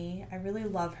Harmony. I really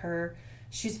love her.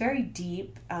 She's very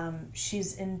deep.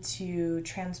 She's into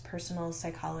transpersonal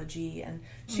psychology, and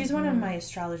she's one of my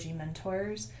astrology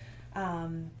mentors.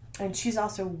 And she's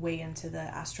also way into the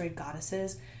asteroid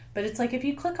goddesses. But it's like if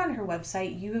you click on her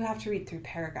website, you have to read through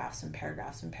paragraphs and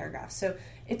paragraphs and paragraphs. So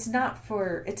it's not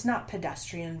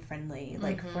pedestrian friendly,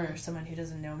 like for someone who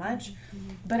doesn't know much.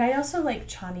 But I also like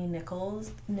Chani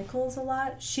Nichols a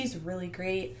lot. She's really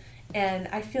great. And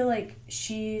I feel like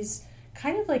she's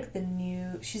kind of like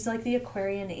she's like the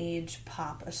Aquarian age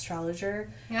pop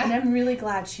astrologer. Yeah. And I'm really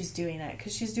glad she's doing it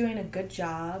because she's doing a good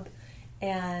job.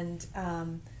 And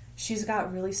she's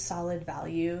got really solid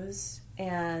values.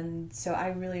 And so I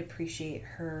really appreciate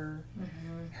her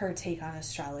take on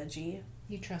astrology.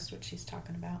 You trust what she's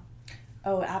talking about?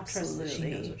 Oh, absolutely. She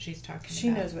knows what she's talking about. She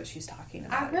knows what she's talking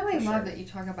about. I really love that you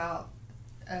talk about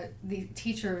the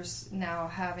teachers now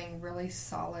having really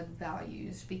solid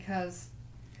values, because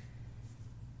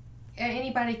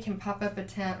anybody can pop up a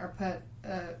tent or put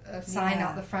a sign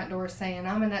out the front door saying,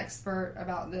 I'm an expert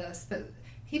about this. But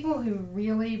people who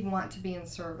really want to be in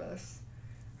service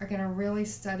are going to really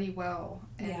study well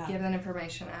and give that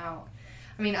information out.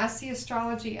 I mean, I see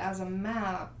astrology as a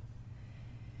map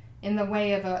in the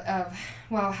way of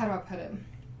well, how do I put it?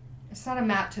 It's not a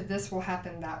map to this will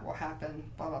happen, that will happen,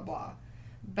 blah, blah, blah.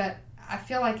 But I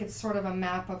feel like it's sort of a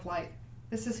map of like,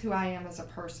 this is who I am as a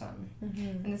person.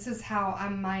 And this is how I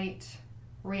might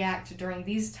react during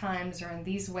these times or in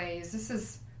these ways. This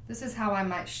is how I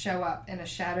might show up in a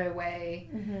shadow way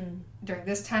during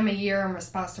this time of year in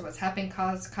response to what's happening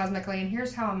cosmically. And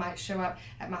here's how I might show up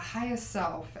at my highest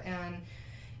self. And,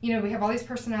 you know, we have all these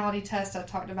personality tests. I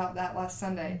talked about that last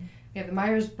Sunday. We have the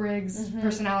Myers-Briggs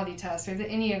personality test. We have the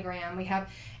Enneagram.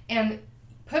 And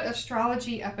put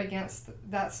astrology up against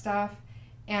that stuff,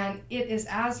 and it is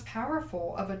as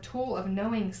powerful of a tool of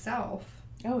knowing self.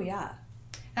 Oh, yeah.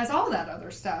 As all that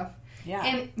other stuff.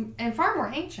 Yeah. And far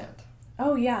more ancient.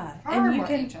 Oh, yeah. Far more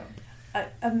ancient.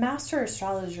 A master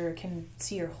astrologer can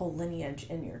see your whole lineage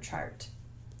in your chart.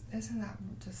 Isn't that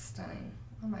just stunning?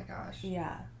 Oh, my gosh.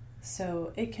 Yeah.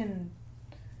 So it can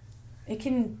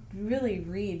really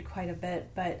read quite a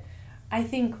bit, but I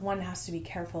think one has to be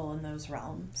careful in those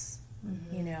realms.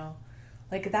 You know,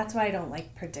 like that's why I don't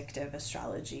like predictive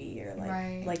astrology or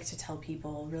like to tell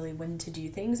people really when to do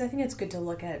things. I think it's good to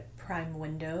look at prime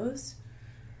windows.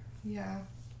 Yeah.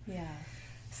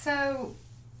 So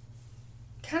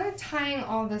kind of tying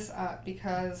all this up,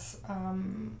 because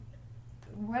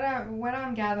what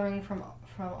I'm gathering from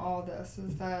all this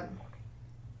is that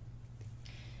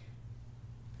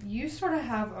you sort of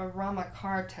have a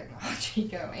Ramakar technology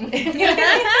going.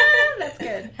 That's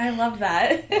good. I love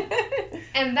that.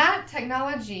 And that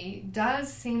technology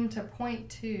does seem to point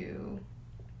to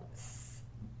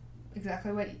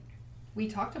exactly what we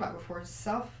talked about before: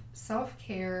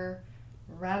 self-care,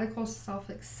 radical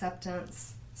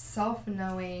self-acceptance,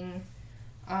 self-knowing.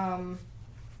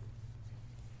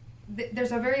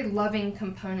 There's a very loving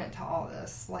component to all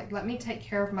this. Like, let me take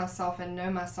care of myself and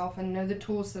know the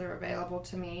tools that are available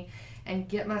to me and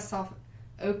get myself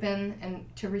open and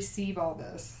to receive all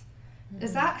this.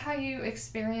 Is that how you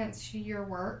experience your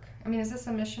work? I mean, is this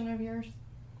a mission of yours?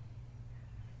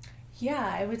 Yeah,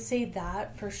 I would say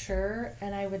that for sure.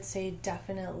 And I would say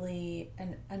definitely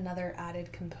another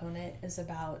added component is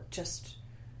about just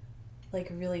like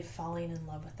really falling in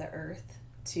love with the earth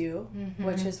too,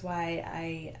 which is why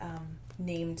I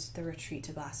named the retreat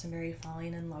to Glastonbury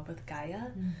Falling in Love with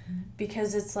Gaia,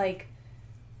 because it's like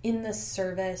in the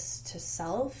service to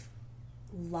self,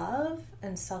 love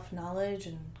and self-knowledge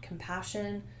and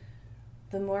compassion,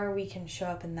 the more we can show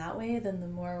up in that way, then the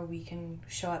more we can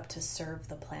show up to serve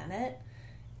the planet.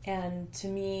 And to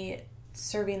me,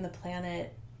 serving the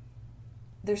planet,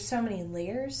 there's so many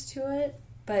layers to it,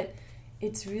 but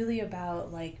it's really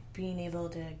about like being able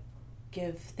to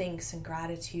give thanks and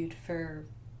gratitude for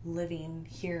living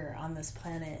here on this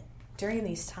planet during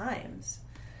these times.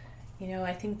 You know,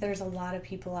 I think there's a lot of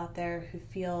people out there who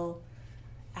feel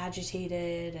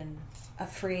agitated and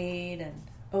afraid and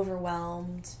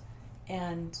overwhelmed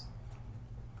and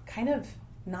kind of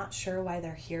not sure why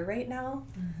they're here right now.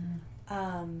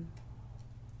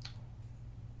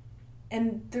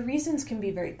 And the reasons can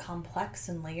be very complex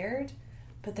and layered,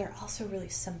 but they're also really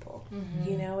simple.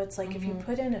 You know, it's like if you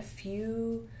put in a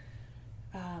few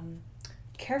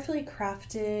carefully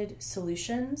crafted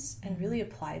solutions and really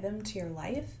apply them to your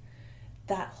life,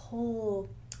 that whole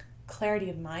clarity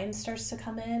of mind starts to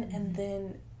come in. And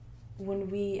then when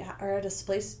we are at a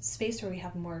space where we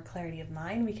have more clarity of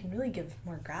mind, we can really give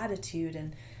more gratitude.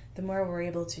 And the more we're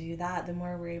able to do that, the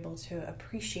more we're able to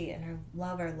appreciate and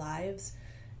love our lives,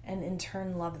 and in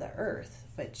turn love the earth,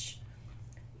 which,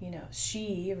 you know,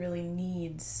 she really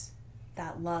needs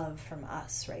that love from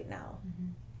us right now.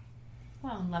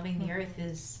 Well, and loving the earth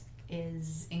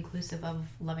is inclusive of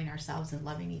loving ourselves and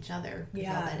loving each other,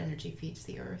 because all that energy feeds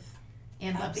the earth,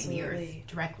 and loving the earth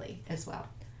directly as well.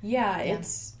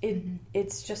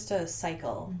 It's just a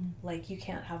cycle. Like, you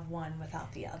can't have one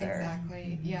without the other.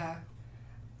 Exactly. Yeah.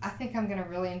 I think I'm going to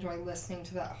really enjoy listening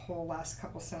to that whole last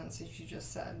couple sentences you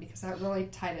just said, because that really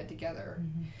tied it together.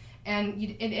 And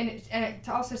it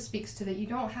also speaks to that you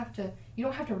don't have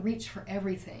to reach for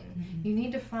everything. You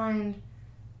need to find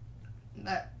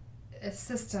a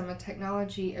system, a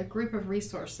technology, a group of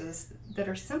resources that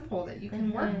are simple, that you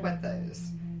can work with those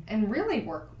and really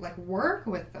work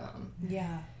with them.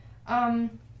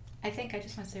 I think I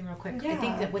just want to say real quick, I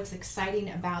think that what's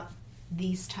exciting about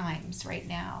these times right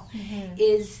now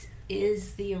is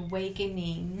the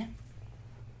awakening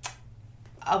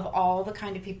of all the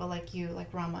kind of people like you,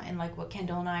 like Rama, and like what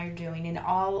Kendall and I are doing, and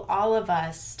all of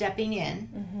us stepping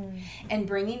in and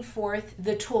bringing forth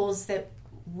the tools that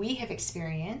we have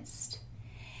experienced,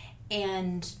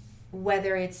 and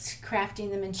whether it's crafting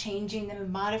them and changing them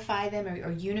and modify them,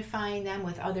 or unifying them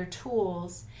with other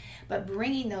tools, but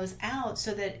bringing those out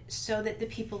so that the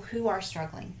people who are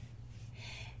struggling,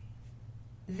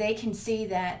 they can see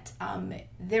that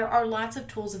there are lots of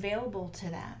tools available to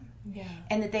them,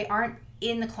 and that they aren't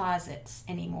in the closets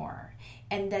anymore,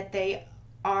 and that they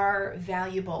are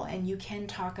valuable, and you can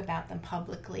talk about them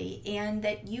publicly, and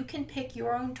that you can pick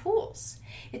your own tools.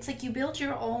 It's like you build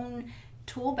your own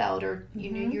tool belt, or you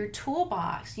know, your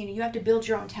toolbox. You know, you have to build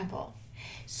your own temple.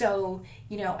 So,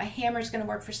 you know, a hammer is going to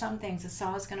work for some things, a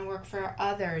saw is going to work for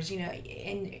others, you know,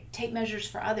 and tape measures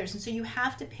for others. And so you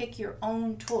have to pick your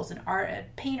own tools. A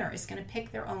painter is going to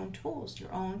pick their own tools,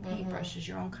 your own paintbrushes,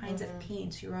 your own kinds of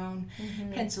paints, your own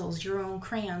pencils, your own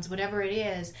crayons, whatever it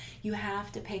is. You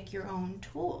have to pick your own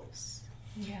tools.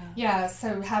 Yeah,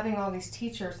 so having all these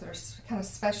teachers that are kind of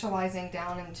specializing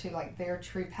down into like their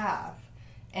true path,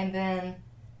 and then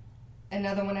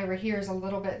another one over here is a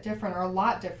little bit different, or a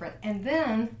lot different, and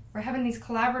then we're having these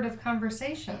collaborative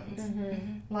conversations.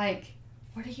 Like,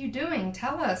 what are you doing?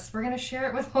 Tell us. We're going to share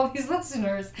it with all these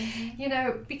listeners. You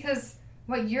know, because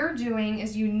what you're doing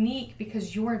is unique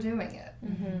because you're doing it.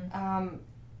 And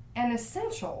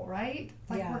essential, right?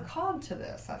 Like, we're called to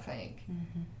this, I think.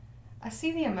 I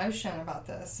see the emotion about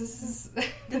this.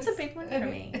 That's a big one for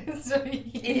me.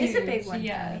 It is a big one for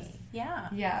me.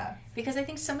 Yeah. Because I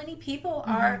think so many people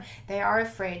are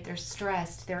afraid, they're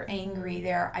stressed, they're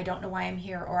angry, I don't know why I'm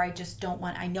here, or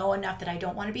I know enough that I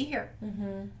don't want to be here.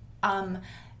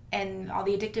 And all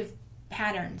the addictive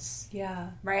patterns.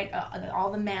 Right?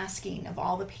 All the masking of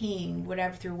all the peeing,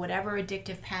 through whatever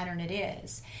addictive pattern it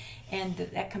is. And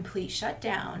that complete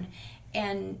shutdown.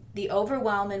 And the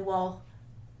overwhelm, and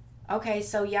okay,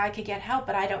 so I could get help,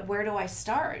 but where do I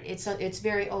start? It's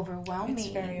very overwhelming. It's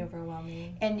very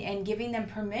overwhelming. And giving them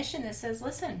permission that says,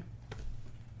 listen,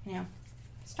 you know,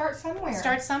 start somewhere.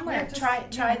 Yeah,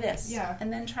 try this.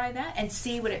 And then try that, and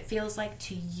see what it feels like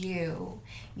to you.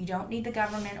 You don't need the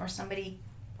government or somebody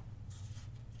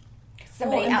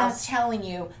else telling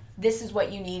you this is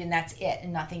what you need and that's it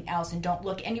and nothing else, and don't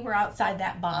look anywhere outside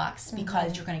that box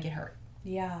because you're going to get hurt.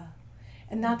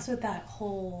 And that's what that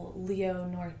whole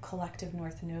Leo collective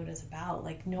North Node is about.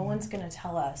 Like, no one's going to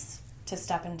tell us to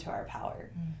step into our power.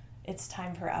 It's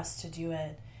time for us to do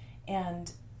it.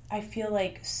 And I feel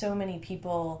like so many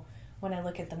people, when I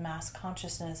look at the mass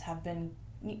consciousness,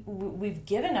 we've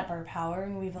given up our power,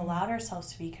 and we've allowed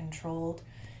ourselves to be controlled.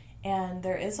 And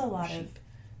there is a lot of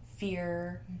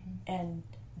fear and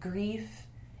grief.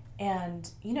 And,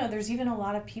 there's even a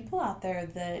lot of people out there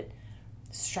that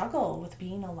struggle with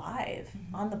being alive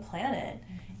on the planet.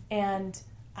 And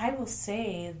I will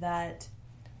say that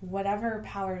whatever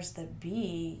powers that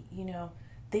be,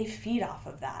 they feed off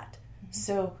of that.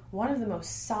 So one of the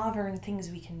most sovereign things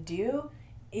we can do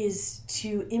is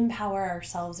to empower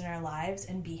ourselves in our lives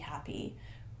and be happy.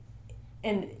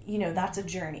 And, that's a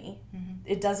journey.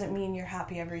 It doesn't mean you're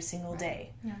happy every single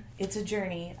day. Yeah. It's a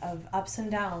journey of ups and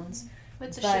downs.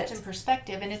 It's a shift in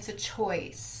perspective, and it's a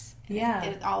choice.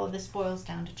 And all of this boils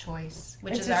down to choice,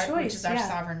 which is our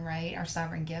sovereign right, our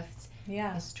sovereign gift.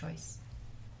 Yeah. Is choice.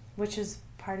 Which is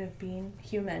part of being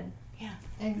human. Yeah.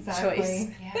 Exactly.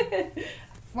 Choice. Yeah.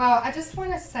 Well, I just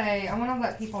want to say, I want to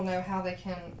let people know how they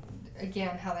can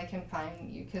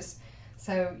find you.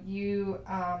 So you,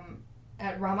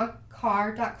 at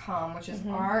ramakaur.com, which is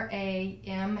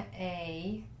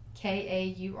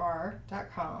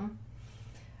RAMAKAUR.com.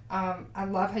 I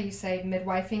love how you say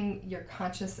midwifing your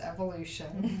conscious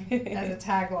evolution as a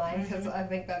tagline, because I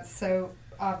think that's so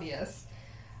obvious.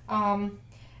 And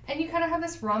you kind of have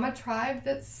this Rama tribe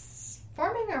that's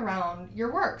forming around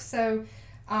your work. So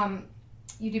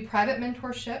you do private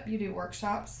mentorship, you do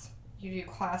workshops, you do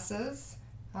classes,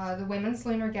 the women's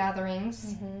lunar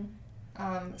gatherings,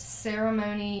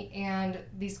 ceremony, and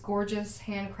these gorgeous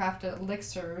handcrafted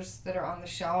elixirs that are on the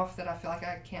shelf that I feel like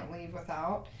I can't leave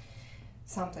without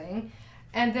something.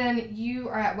 And then you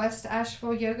are at West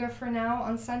Asheville Yoga for now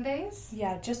on Sundays?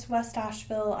 Yeah, just West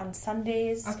Asheville on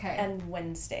Sundays Okay. and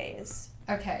Wednesdays.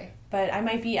 Okay. But I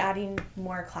might be adding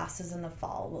more classes in the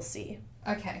fall. We'll see.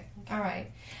 Okay. All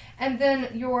right. And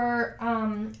then your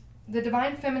the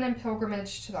Divine Feminine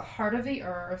Pilgrimage to the Heart of the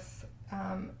Earth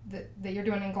that you're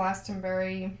doing in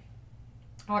Glastonbury,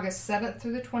 August 7th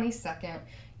through the 22nd.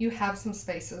 You have some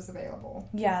spaces available.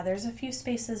 Yeah, there's a few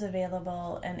spaces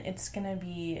available, and it's going to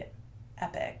be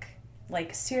epic.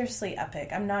 Like, seriously epic.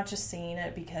 I'm not just saying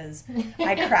it because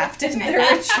I crafted the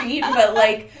retreat, but,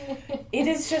 like, it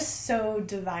is just so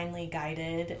divinely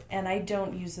guided, and I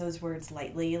don't use those words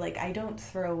lightly. Like, I don't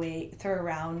throw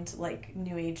around, like,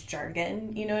 New Age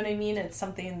jargon. You know what I mean? It's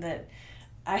something that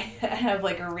I have,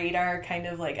 like, a radar kind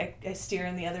of, like, I steer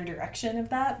in the other direction of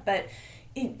that, but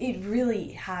it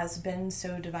really has been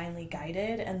so divinely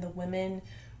guided, and the women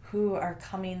who are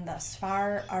coming thus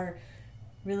far are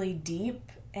really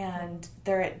deep, and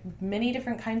they're at many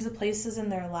different kinds of places in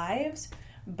their lives,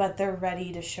 but they're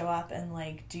ready to show up and,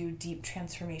 like, do deep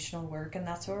transformational work, and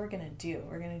that's what we're going to do.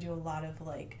 We're going to do a lot of,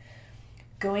 like,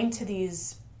 going to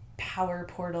these power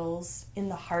portals in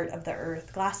the heart of the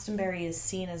earth. Glastonbury is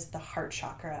seen as the heart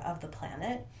chakra of the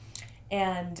planet.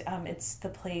 And it's the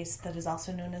place that is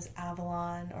also known as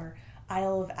Avalon or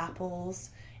Isle of Apples.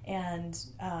 And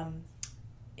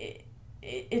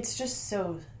it's just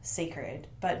so sacred.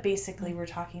 But basically we're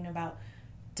talking about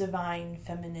divine,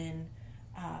 feminine,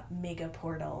 mega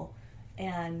portal.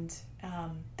 And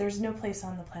there's no place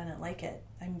on the planet like it.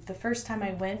 The first time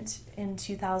I went in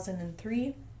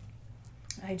 2003,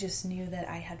 I just knew that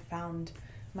I had found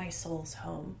my soul's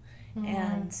home. Mm-hmm.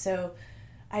 And so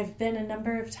I've been a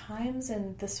number of times,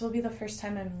 and this will be the first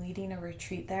time I'm leading a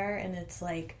retreat there, and it's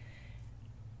like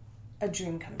a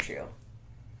dream come true.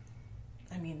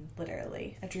 I mean,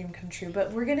 literally a dream come true.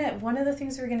 But one of the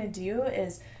things we're gonna do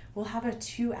is we'll have a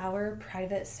 2-hour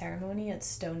private ceremony at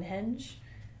Stonehenge.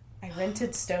 I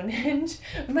rented Stonehenge.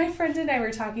 My friend and I were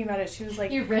talking about it. She was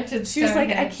like, "You rented Stonehenge." She was like,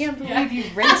 "I can't believe you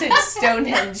rented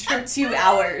Stonehenge for 2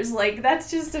 hours. Like, that's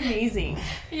just amazing."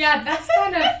 Yeah, that's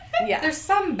kind of... Yeah. There's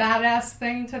some badass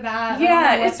thing to that.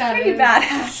 Yeah, it's pretty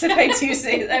badass if I do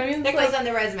say that. I mean, it goes on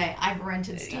the resume. I've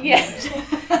rented Stonehenge.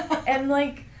 Yeah. And,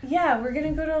 like, yeah, we're going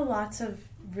to go to lots of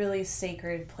really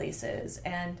sacred places,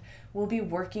 and we'll be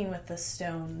working with the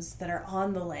stones that are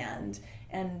on the land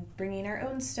and bringing our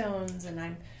own stones, and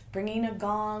I'm bringing a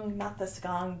gong, not this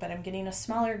gong, but I'm getting a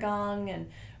smaller gong,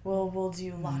 and we'll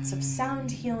do lots of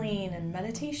sound healing and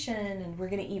meditation, and we're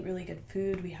going to eat really good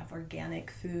food. We have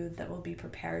organic food that will be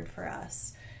prepared for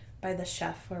us by the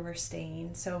chef where we're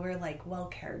staying, so we're, like, well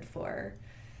cared for.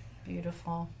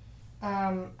 Beautiful.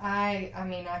 I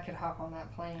mean, I could hop on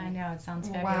that plane. I know, it sounds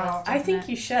fabulous. Wow. I think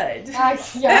you should.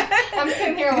 Yeah, I'm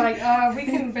sitting here like, we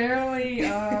can barely,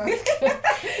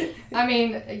 I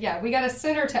mean, yeah, we got a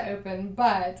center to open,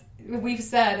 but we've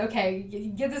said, okay,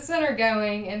 get the center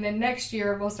going, and then next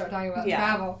year we'll start talking about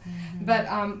travel.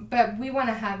 Mm-hmm. But we want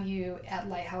to have you at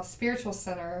Lighthouse Spiritual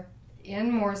Center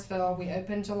in Mooresville. We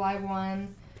open July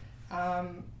 1.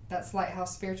 That's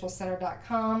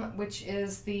lighthousespiritualcenter.com, which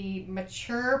is the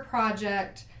mature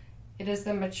project. It is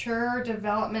the mature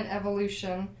development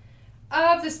evolution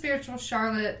of the Spiritual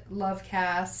Charlotte Love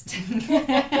Cast.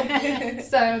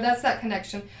 So that's that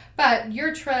connection. But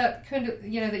your trip,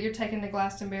 that you're taking to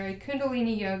Glastonbury,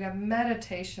 Kundalini yoga,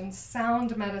 meditation,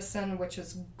 sound medicine, which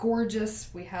is gorgeous.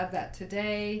 We had that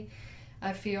today.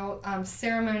 I feel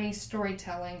ceremony,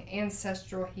 storytelling,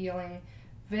 ancestral healing,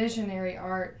 visionary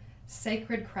art,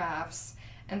 sacred crafts.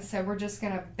 And so we're just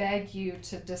going to beg you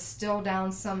to distill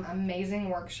down some amazing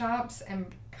workshops and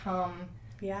come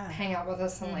hang out with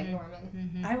us in Lake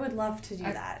Norman. I would love to do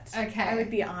that. Okay. I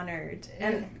would be honored.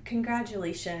 And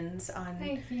congratulations on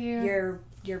Thank you.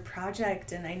 your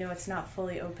project. And I know it's not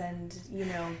fully opened,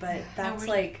 but that's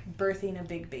like birthing a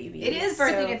big baby. It is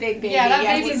birthing a big baby. Yeah,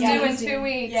 that baby's due in 2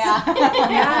 weeks. Yeah.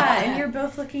 Yeah, and you're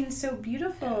both looking so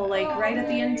beautiful, like right at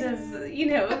the end of,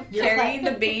 carrying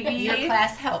the baby. Your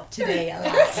class helped today a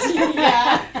lot.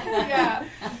 Yeah.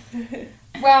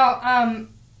 Well,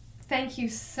 thank you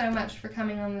so much for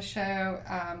coming on the show.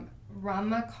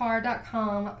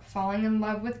 RamaKaur.com,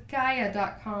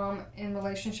 fallinginlovewithgaia.com in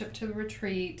relationship to the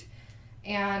retreat.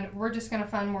 And we're just going to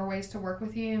find more ways to work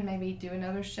with you and maybe do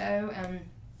another show. And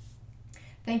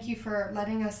thank you for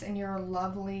letting us in your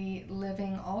lovely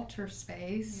living altar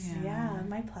space. Yeah,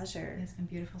 my pleasure. It's been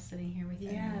beautiful sitting here with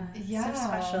you. Yeah. So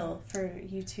special for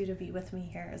you two to be with me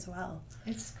here as well.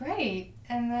 It's great.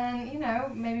 And then,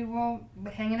 maybe we'll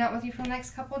be hanging out with you for the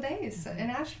next couple of days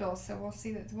in Asheville. So we'll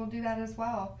do that as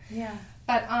well. Yeah.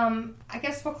 But I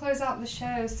guess we'll close out the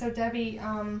show. So Debbie,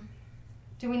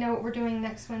 do we know what we're doing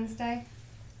next Wednesday?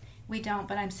 We don't,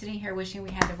 but I'm sitting here wishing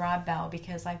we had the Rob bell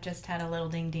because I've just had a little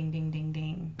ding, ding, ding, ding,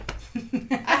 ding.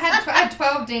 I had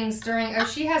 12 dings during... Oh,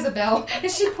 she has a bell.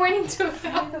 Is she pointing to a bell? I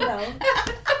have a bell.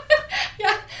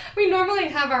 Yeah, we normally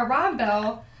have our Rob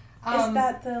bell. Is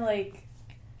that the,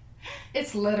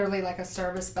 It's literally like a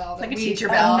service bell. It's like a teacher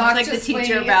bell. It's like the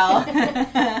teacher bell.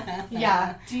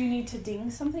 Yeah. Do you need to ding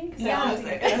something? Yeah.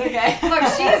 Okay. Look,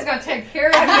 she is going to take care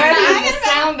of you in the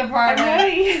sound department. I'm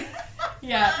ready.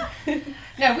 Yeah.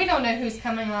 No, we don't know who's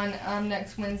coming on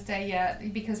next Wednesday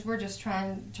yet because we're just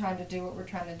trying to do what we're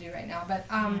trying to do right now.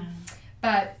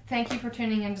 But thank you for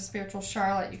tuning in to Spiritual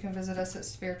Charlotte. You can visit us at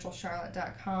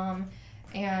spiritualcharlotte.com.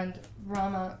 And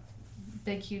Rama,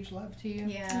 big, huge love to you.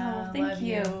 Yeah, thank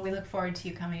you. We look forward to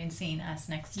you coming and seeing us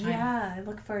next time. Yeah, I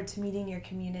look forward to meeting your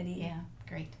community. Yeah,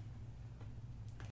 great.